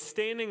wedding day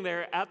standing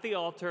there at the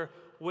altar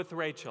with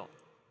Rachel.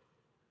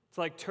 It's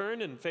like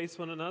turn and face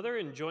one another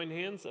and join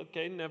hands.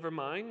 Okay, never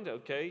mind.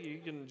 Okay, you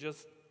can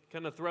just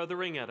kind of throw the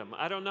ring at him.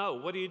 I don't know.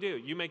 What do?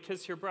 You may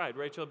kiss your bride.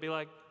 Rachel would be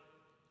like,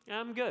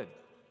 I'm good.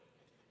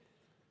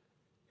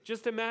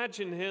 Just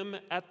imagine him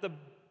at the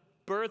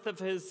birth of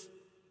his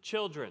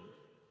children.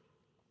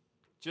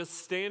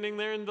 Just standing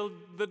there in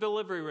the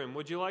delivery room.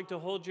 Would you like to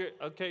hold your...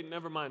 Okay,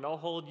 never mind. I'll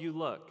hold you.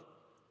 Look.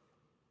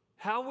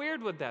 How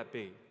weird would that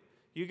be?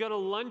 You go to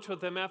lunch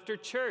with him after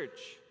church.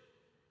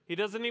 He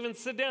doesn't even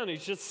sit down.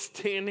 He's just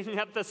standing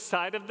at the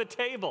side of the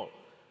table.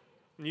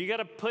 And you got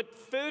to put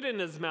food in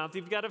his mouth.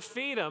 You've got to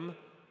feed him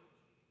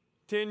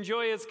to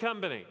enjoy his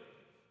company.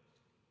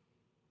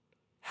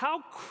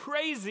 How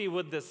crazy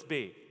would this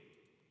be?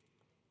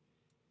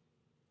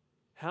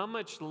 How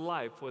much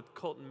life would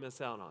Colton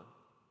miss out on?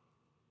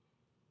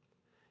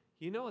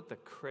 You know what the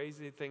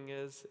crazy thing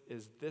is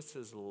this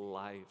is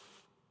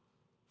life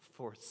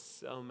for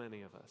so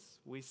many of us.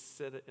 We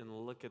sit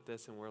and look at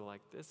this and we're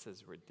like, this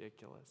is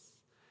ridiculous.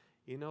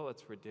 You know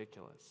what's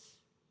ridiculous?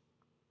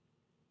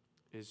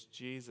 Is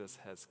Jesus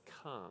has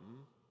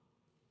come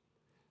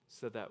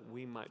so that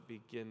we might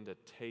begin to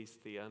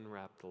taste the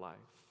unwrapped life.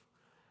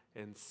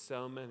 And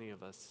so many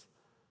of us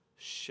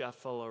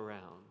shuffle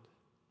around,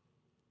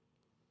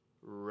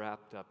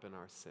 wrapped up in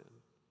our sin.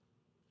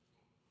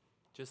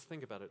 Just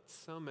think about it.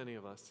 So many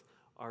of us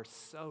are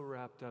so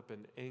wrapped up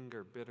in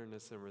anger,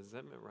 bitterness, and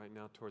resentment right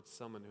now towards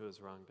someone who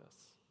has wronged us.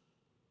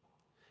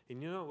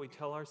 And you know what we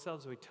tell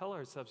ourselves? We tell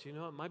ourselves, you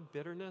know what, my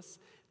bitterness,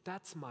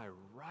 that's my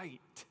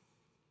right.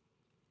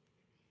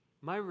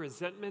 My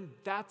resentment,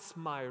 that's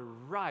my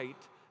right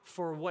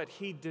for what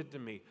he did to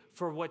me,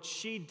 for what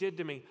she did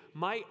to me.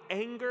 My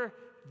anger,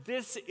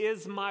 this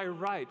is my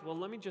right. Well,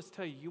 let me just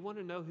tell you, you want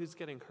to know who's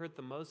getting hurt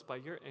the most by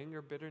your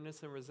anger,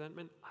 bitterness, and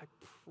resentment? I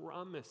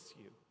promise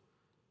you,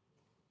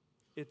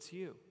 it's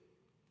you.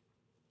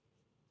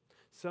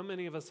 So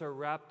many of us are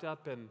wrapped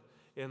up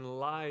in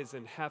lies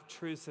and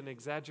half-truths and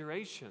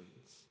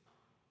exaggerations.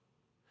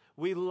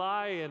 We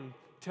lie and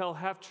tell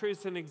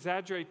half-truths and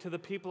exaggerate to the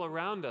people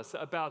around us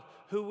about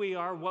who we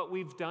are, what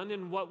we've done,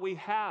 and what we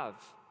have.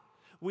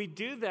 We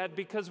do that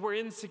because we're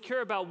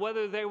insecure about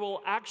whether they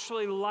will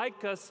actually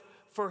like us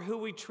for who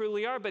we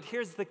truly are. But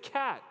here's the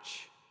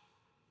catch.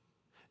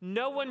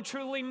 No one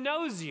truly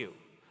knows you.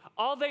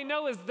 All they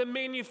know is the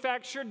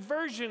manufactured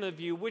version of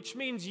you, which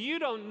means you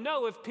don't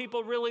know if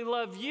people really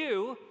love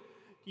you.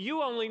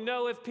 You only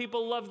know if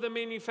people love the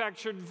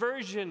manufactured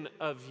version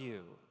of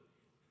you.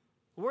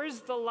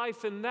 Where's the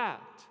life in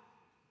that?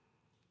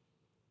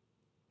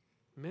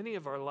 Many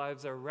of our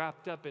lives are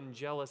wrapped up in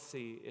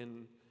jealousy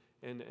and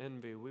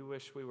envy. We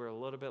wish we were a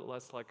little bit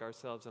less like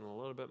ourselves and a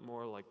little bit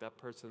more like that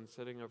person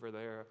sitting over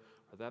there,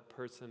 or that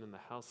person in the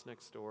house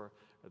next door,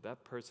 or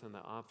that person in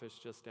the office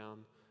just down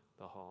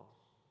the hall.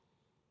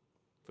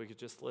 If we could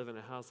just live in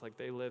a house like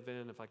they live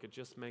in, if I could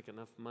just make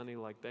enough money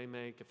like they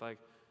make, if I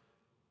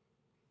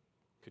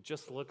could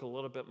just look a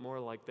little bit more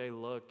like they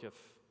look, if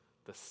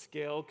the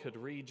scale could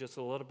read just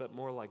a little bit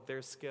more like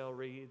their scale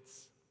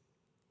reads.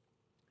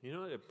 You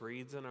know what it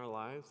breeds in our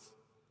lives?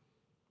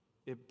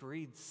 It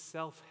breeds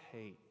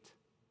self-hate.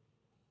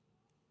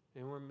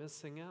 And we're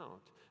missing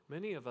out.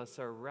 Many of us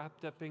are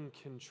wrapped up in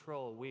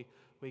control. We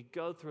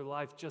go through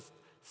life just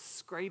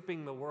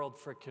scraping the world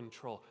for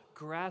control,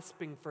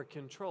 grasping for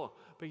control.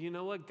 But you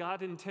know what?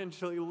 God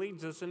intentionally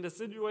leads us into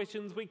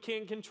situations we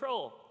can't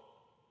control.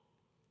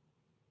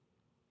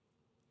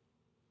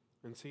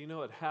 And so you know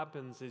what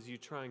happens is you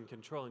try and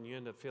control and you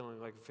end up feeling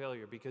like a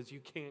failure because you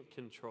can't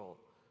control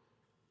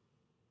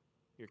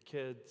your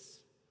kids,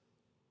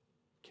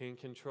 can't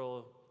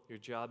control your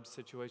job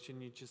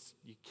situation.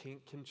 You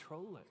can't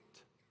control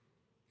it.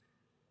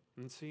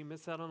 And so you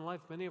miss out on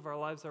life. Many of our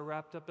lives are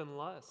wrapped up in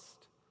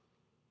lust.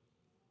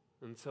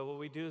 And so what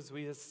we do is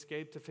we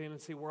escape to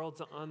fantasy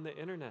worlds on the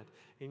internet.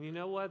 And you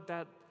know what?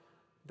 That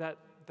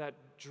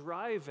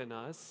drive in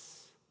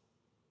us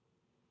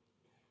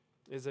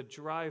is a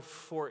drive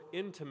for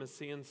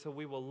intimacy, and so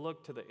we will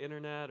look to the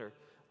internet or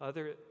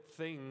other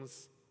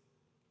things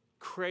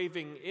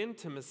craving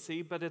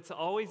intimacy, but it's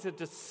always a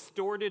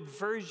distorted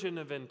version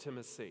of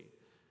intimacy.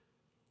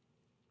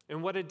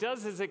 And what it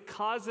does is it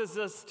causes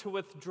us to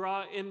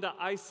withdraw into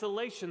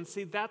isolation.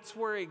 See, that's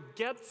where it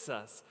gets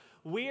us.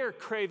 We are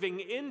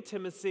craving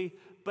intimacy,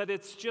 but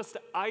it's just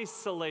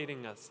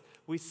isolating us.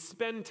 We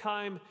spend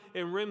time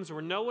in rooms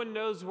where no one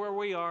knows where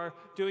we are,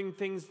 doing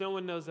things no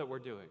one knows that we're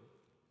doing.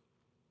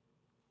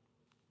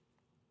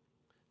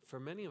 For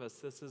many of us,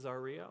 this is our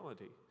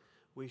reality.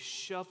 We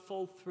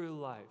shuffle through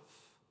life,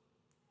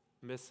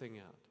 missing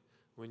out,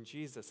 when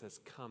Jesus has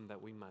come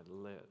that we might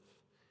live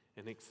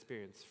and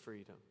experience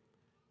freedom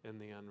in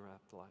the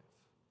unwrapped life.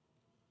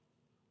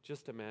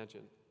 Just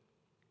imagine,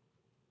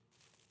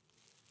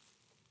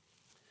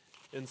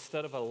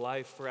 instead of a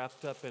life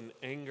wrapped up in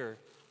anger,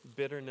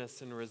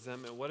 bitterness, and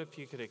resentment, what if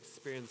you could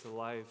experience a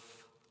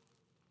life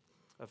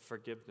of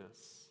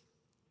forgiveness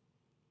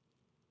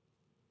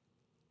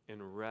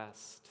and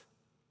rest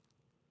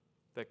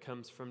that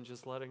comes from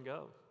just letting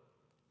go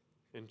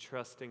and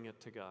trusting it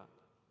to God?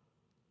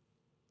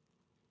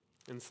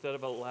 Instead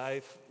of a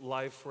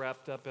life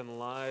wrapped up in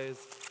lies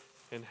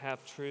and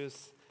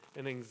half-truths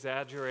and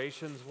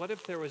exaggerations, what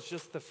if there was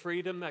just the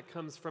freedom that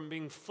comes from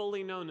being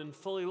fully known and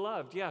fully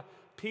loved? Yeah,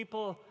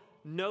 people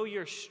know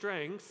your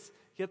strengths,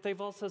 yet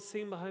they've also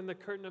seen behind the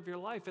curtain of your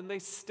life, and they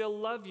still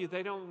love you.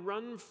 They don't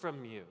run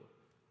from you.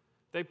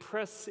 They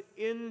press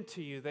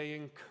into you. They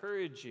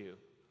encourage you.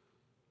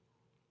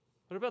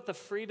 What about the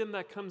freedom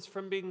that comes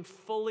from being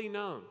fully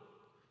known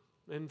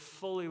and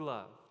fully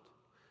loved?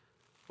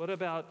 What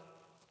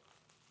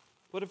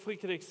if we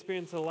could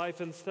experience a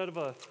life, instead of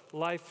a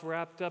life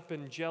wrapped up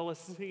in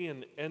jealousy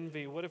and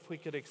envy, what if we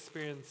could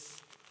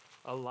experience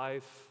a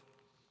life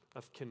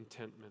of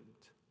contentment?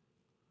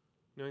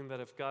 Knowing that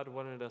if God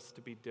wanted us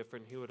to be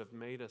different, He would have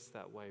made us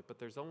that way. But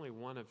there's only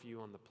one of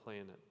you on the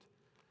planet,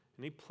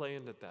 and He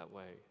planned it that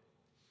way.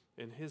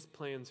 And His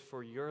plans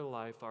for your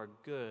life are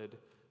good,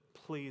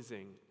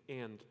 pleasing,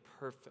 and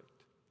perfect.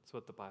 That's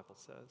what the Bible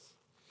says.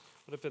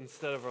 What if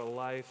instead of a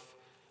life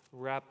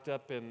wrapped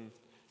up in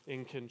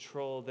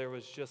control, there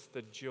was just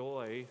the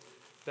joy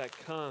that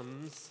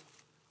comes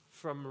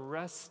from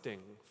resting,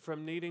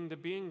 from needing to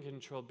be in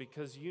control,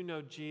 because you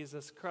know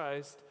Jesus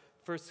Christ.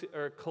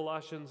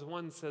 Colossians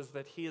 1 says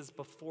that He is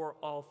before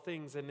all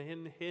things, and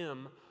in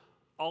Him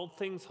all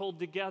things hold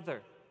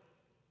together.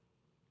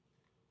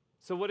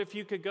 So what if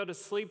you could go to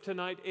sleep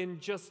tonight and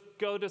just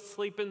go to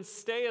sleep and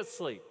stay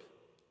asleep?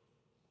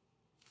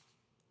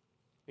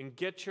 And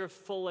get your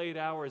full 8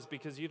 hours,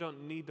 because you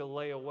don't need to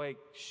lay awake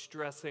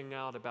stressing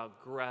out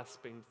about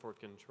grasping for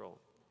control.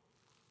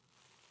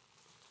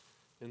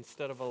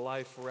 Instead of a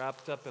life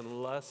wrapped up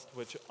in lust,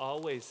 which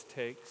always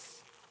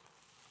takes,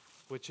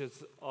 which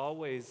is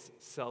always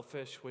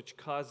selfish, which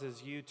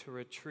causes you to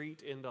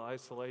retreat into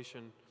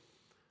isolation,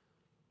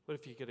 what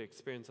if you could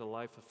experience a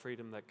life of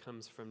freedom that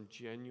comes from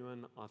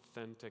genuine,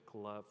 authentic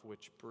love,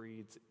 which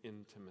breeds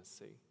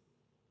intimacy?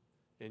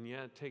 And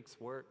yeah, it takes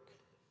work.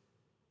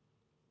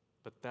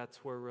 But that's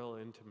where real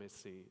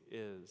intimacy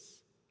is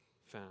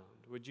found.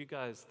 Would you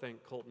guys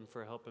thank Colton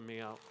for helping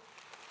me out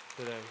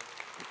today?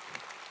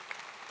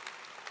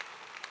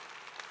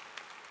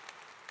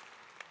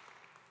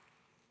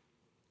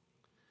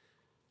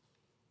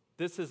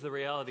 This is the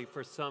reality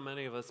for so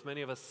many of us.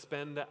 Many of us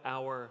spend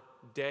our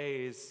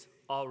days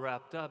all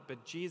wrapped up,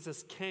 but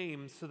Jesus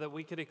came so that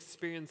we could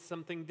experience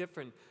something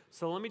different.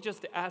 So let me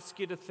just ask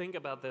you to think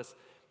about this.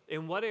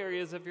 In what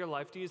areas of your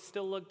life do you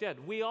still look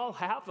dead? We all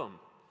have them.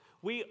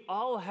 We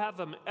all have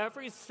them.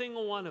 Every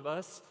single one of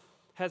us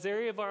has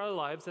area of our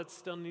lives that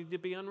still need to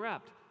be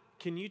unwrapped.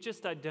 Can you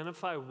just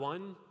identify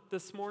one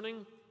this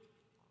morning?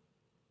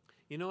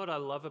 You know what I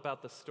love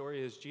about the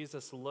story is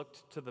Jesus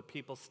looked to the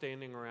people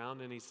standing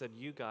around and He said,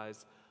 you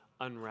guys,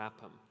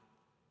 unwrap them.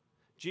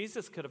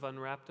 Jesus could have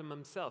unwrapped them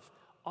Himself.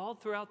 All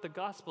throughout the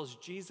Gospels,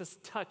 Jesus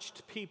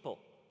touched people.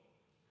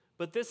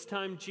 But this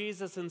time,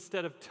 Jesus,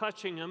 instead of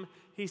touching them,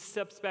 He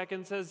steps back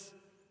and says,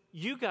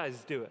 you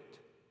guys do it.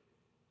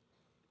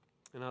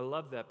 And I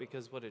love that,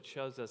 because what it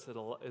shows us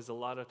is a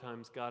lot of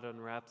times God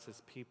unwraps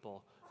His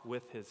people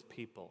with His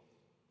people.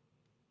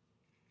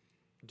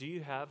 Do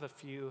you have a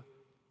few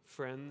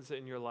friends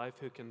in your life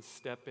who can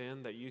step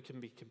in, that you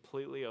can be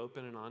completely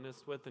open and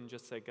honest with and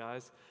just say,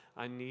 guys,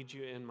 I need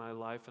you in my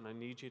life and I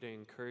need you to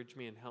encourage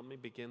me and help me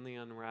begin the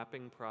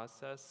unwrapping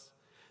process?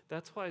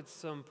 That's why it's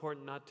so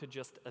important not to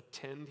just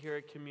attend here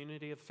at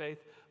Community of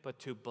Faith, but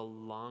to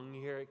belong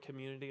here at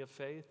Community of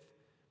Faith.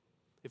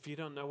 If you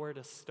don't know where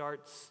to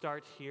start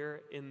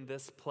here in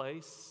this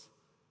place.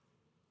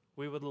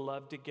 We would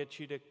love to get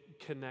you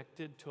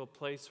connected to a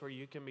place where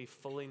you can be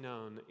fully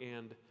known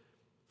and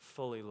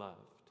fully loved.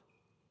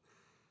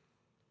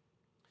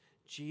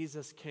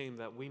 Jesus came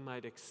that we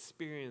might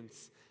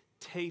experience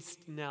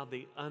taste now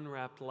the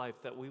unwrapped life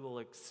that we will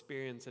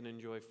experience and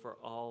enjoy for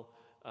all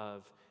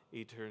of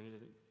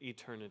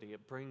eternity.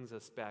 It brings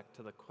us back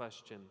to the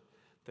question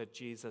that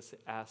Jesus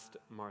asked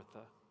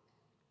Martha.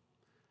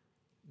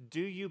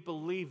 Do you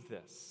believe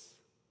this?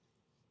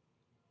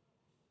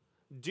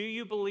 Do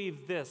you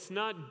believe this?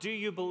 Not do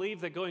you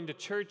believe that going to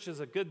church is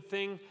a good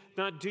thing?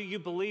 Not do you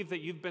believe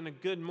that you've been a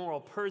good moral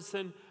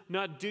person?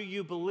 Not do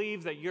you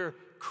believe that you're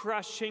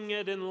crushing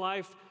it in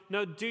life?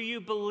 No, do you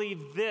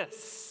believe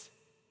this?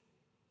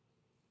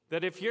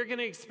 That if you're going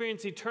to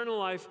experience eternal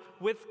life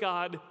with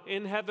God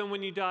in heaven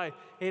when you die,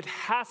 it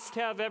has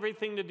to have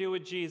everything to do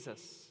with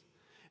Jesus.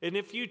 And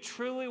if you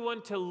truly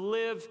want to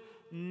live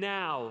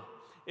now,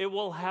 it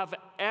will have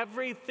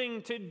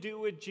everything to do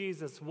with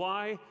Jesus.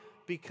 Why?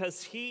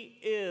 Because he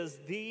is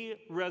the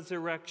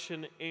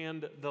resurrection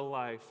and the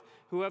life.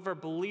 Whoever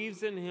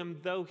believes in him,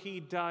 though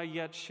he die,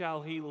 yet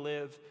shall he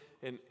live.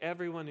 And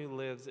everyone who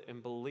lives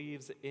and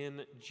believes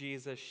in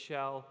Jesus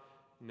shall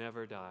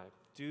never die.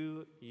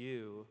 Do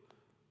you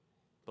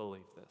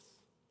believe this?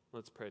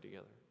 Let's pray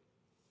together.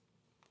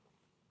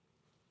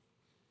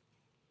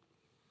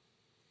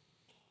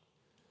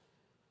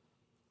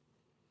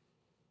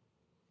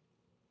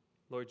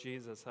 Lord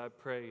Jesus, I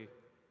pray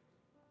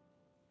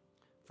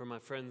for my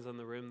friends in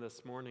the room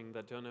this morning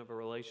that don't have a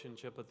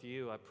relationship with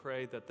you. I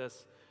pray that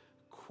this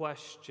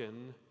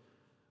question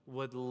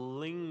would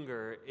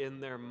linger in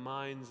their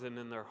minds and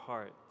in their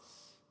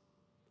hearts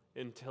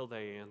until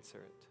they answer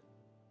it.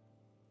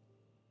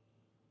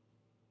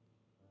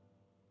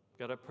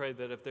 God, I pray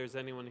that if there's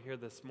anyone here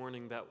this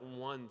morning that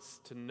wants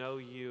to know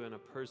you in a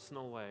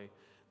personal way,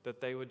 that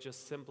they would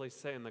just simply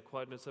say in the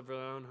quietness of their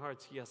own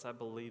hearts, yes, I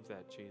believe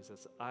that,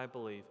 Jesus. I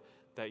believe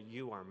that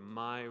you are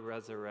my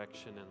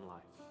resurrection in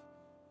life.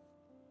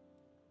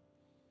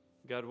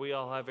 God, we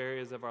all have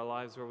areas of our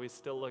lives where we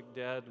still look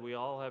dead. We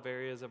all have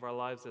areas of our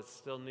lives that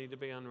still need to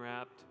be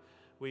unwrapped.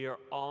 We are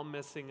all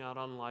missing out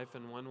on life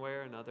in one way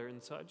or another.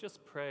 And so I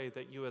just pray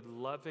that you would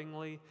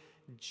lovingly,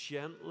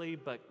 gently,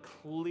 but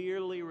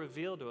clearly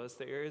reveal to us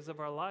the areas of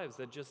our lives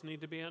that just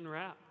need to be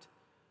unwrapped.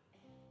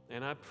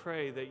 And I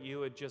pray that you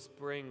would just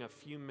bring a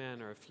few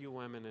men or a few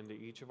women into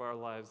each of our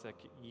lives that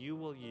you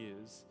will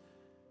use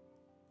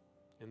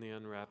in the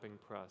unwrapping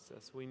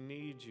process. We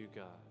need you,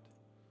 God.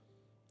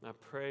 I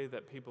pray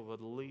that people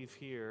would leave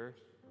here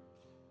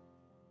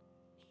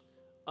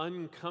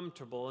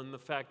uncomfortable in the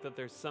fact that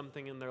there's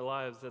something in their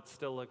lives that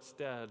still looks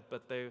dead,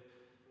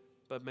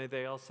 but may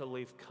they also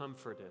leave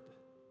comforted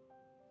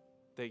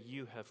that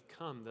you have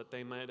come, that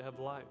they might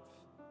have life.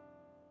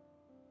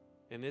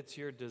 And it's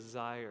your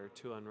desire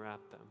to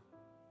unwrap them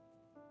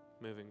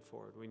moving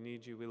forward. We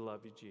need you. We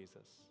love you,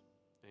 Jesus.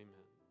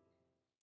 Amen.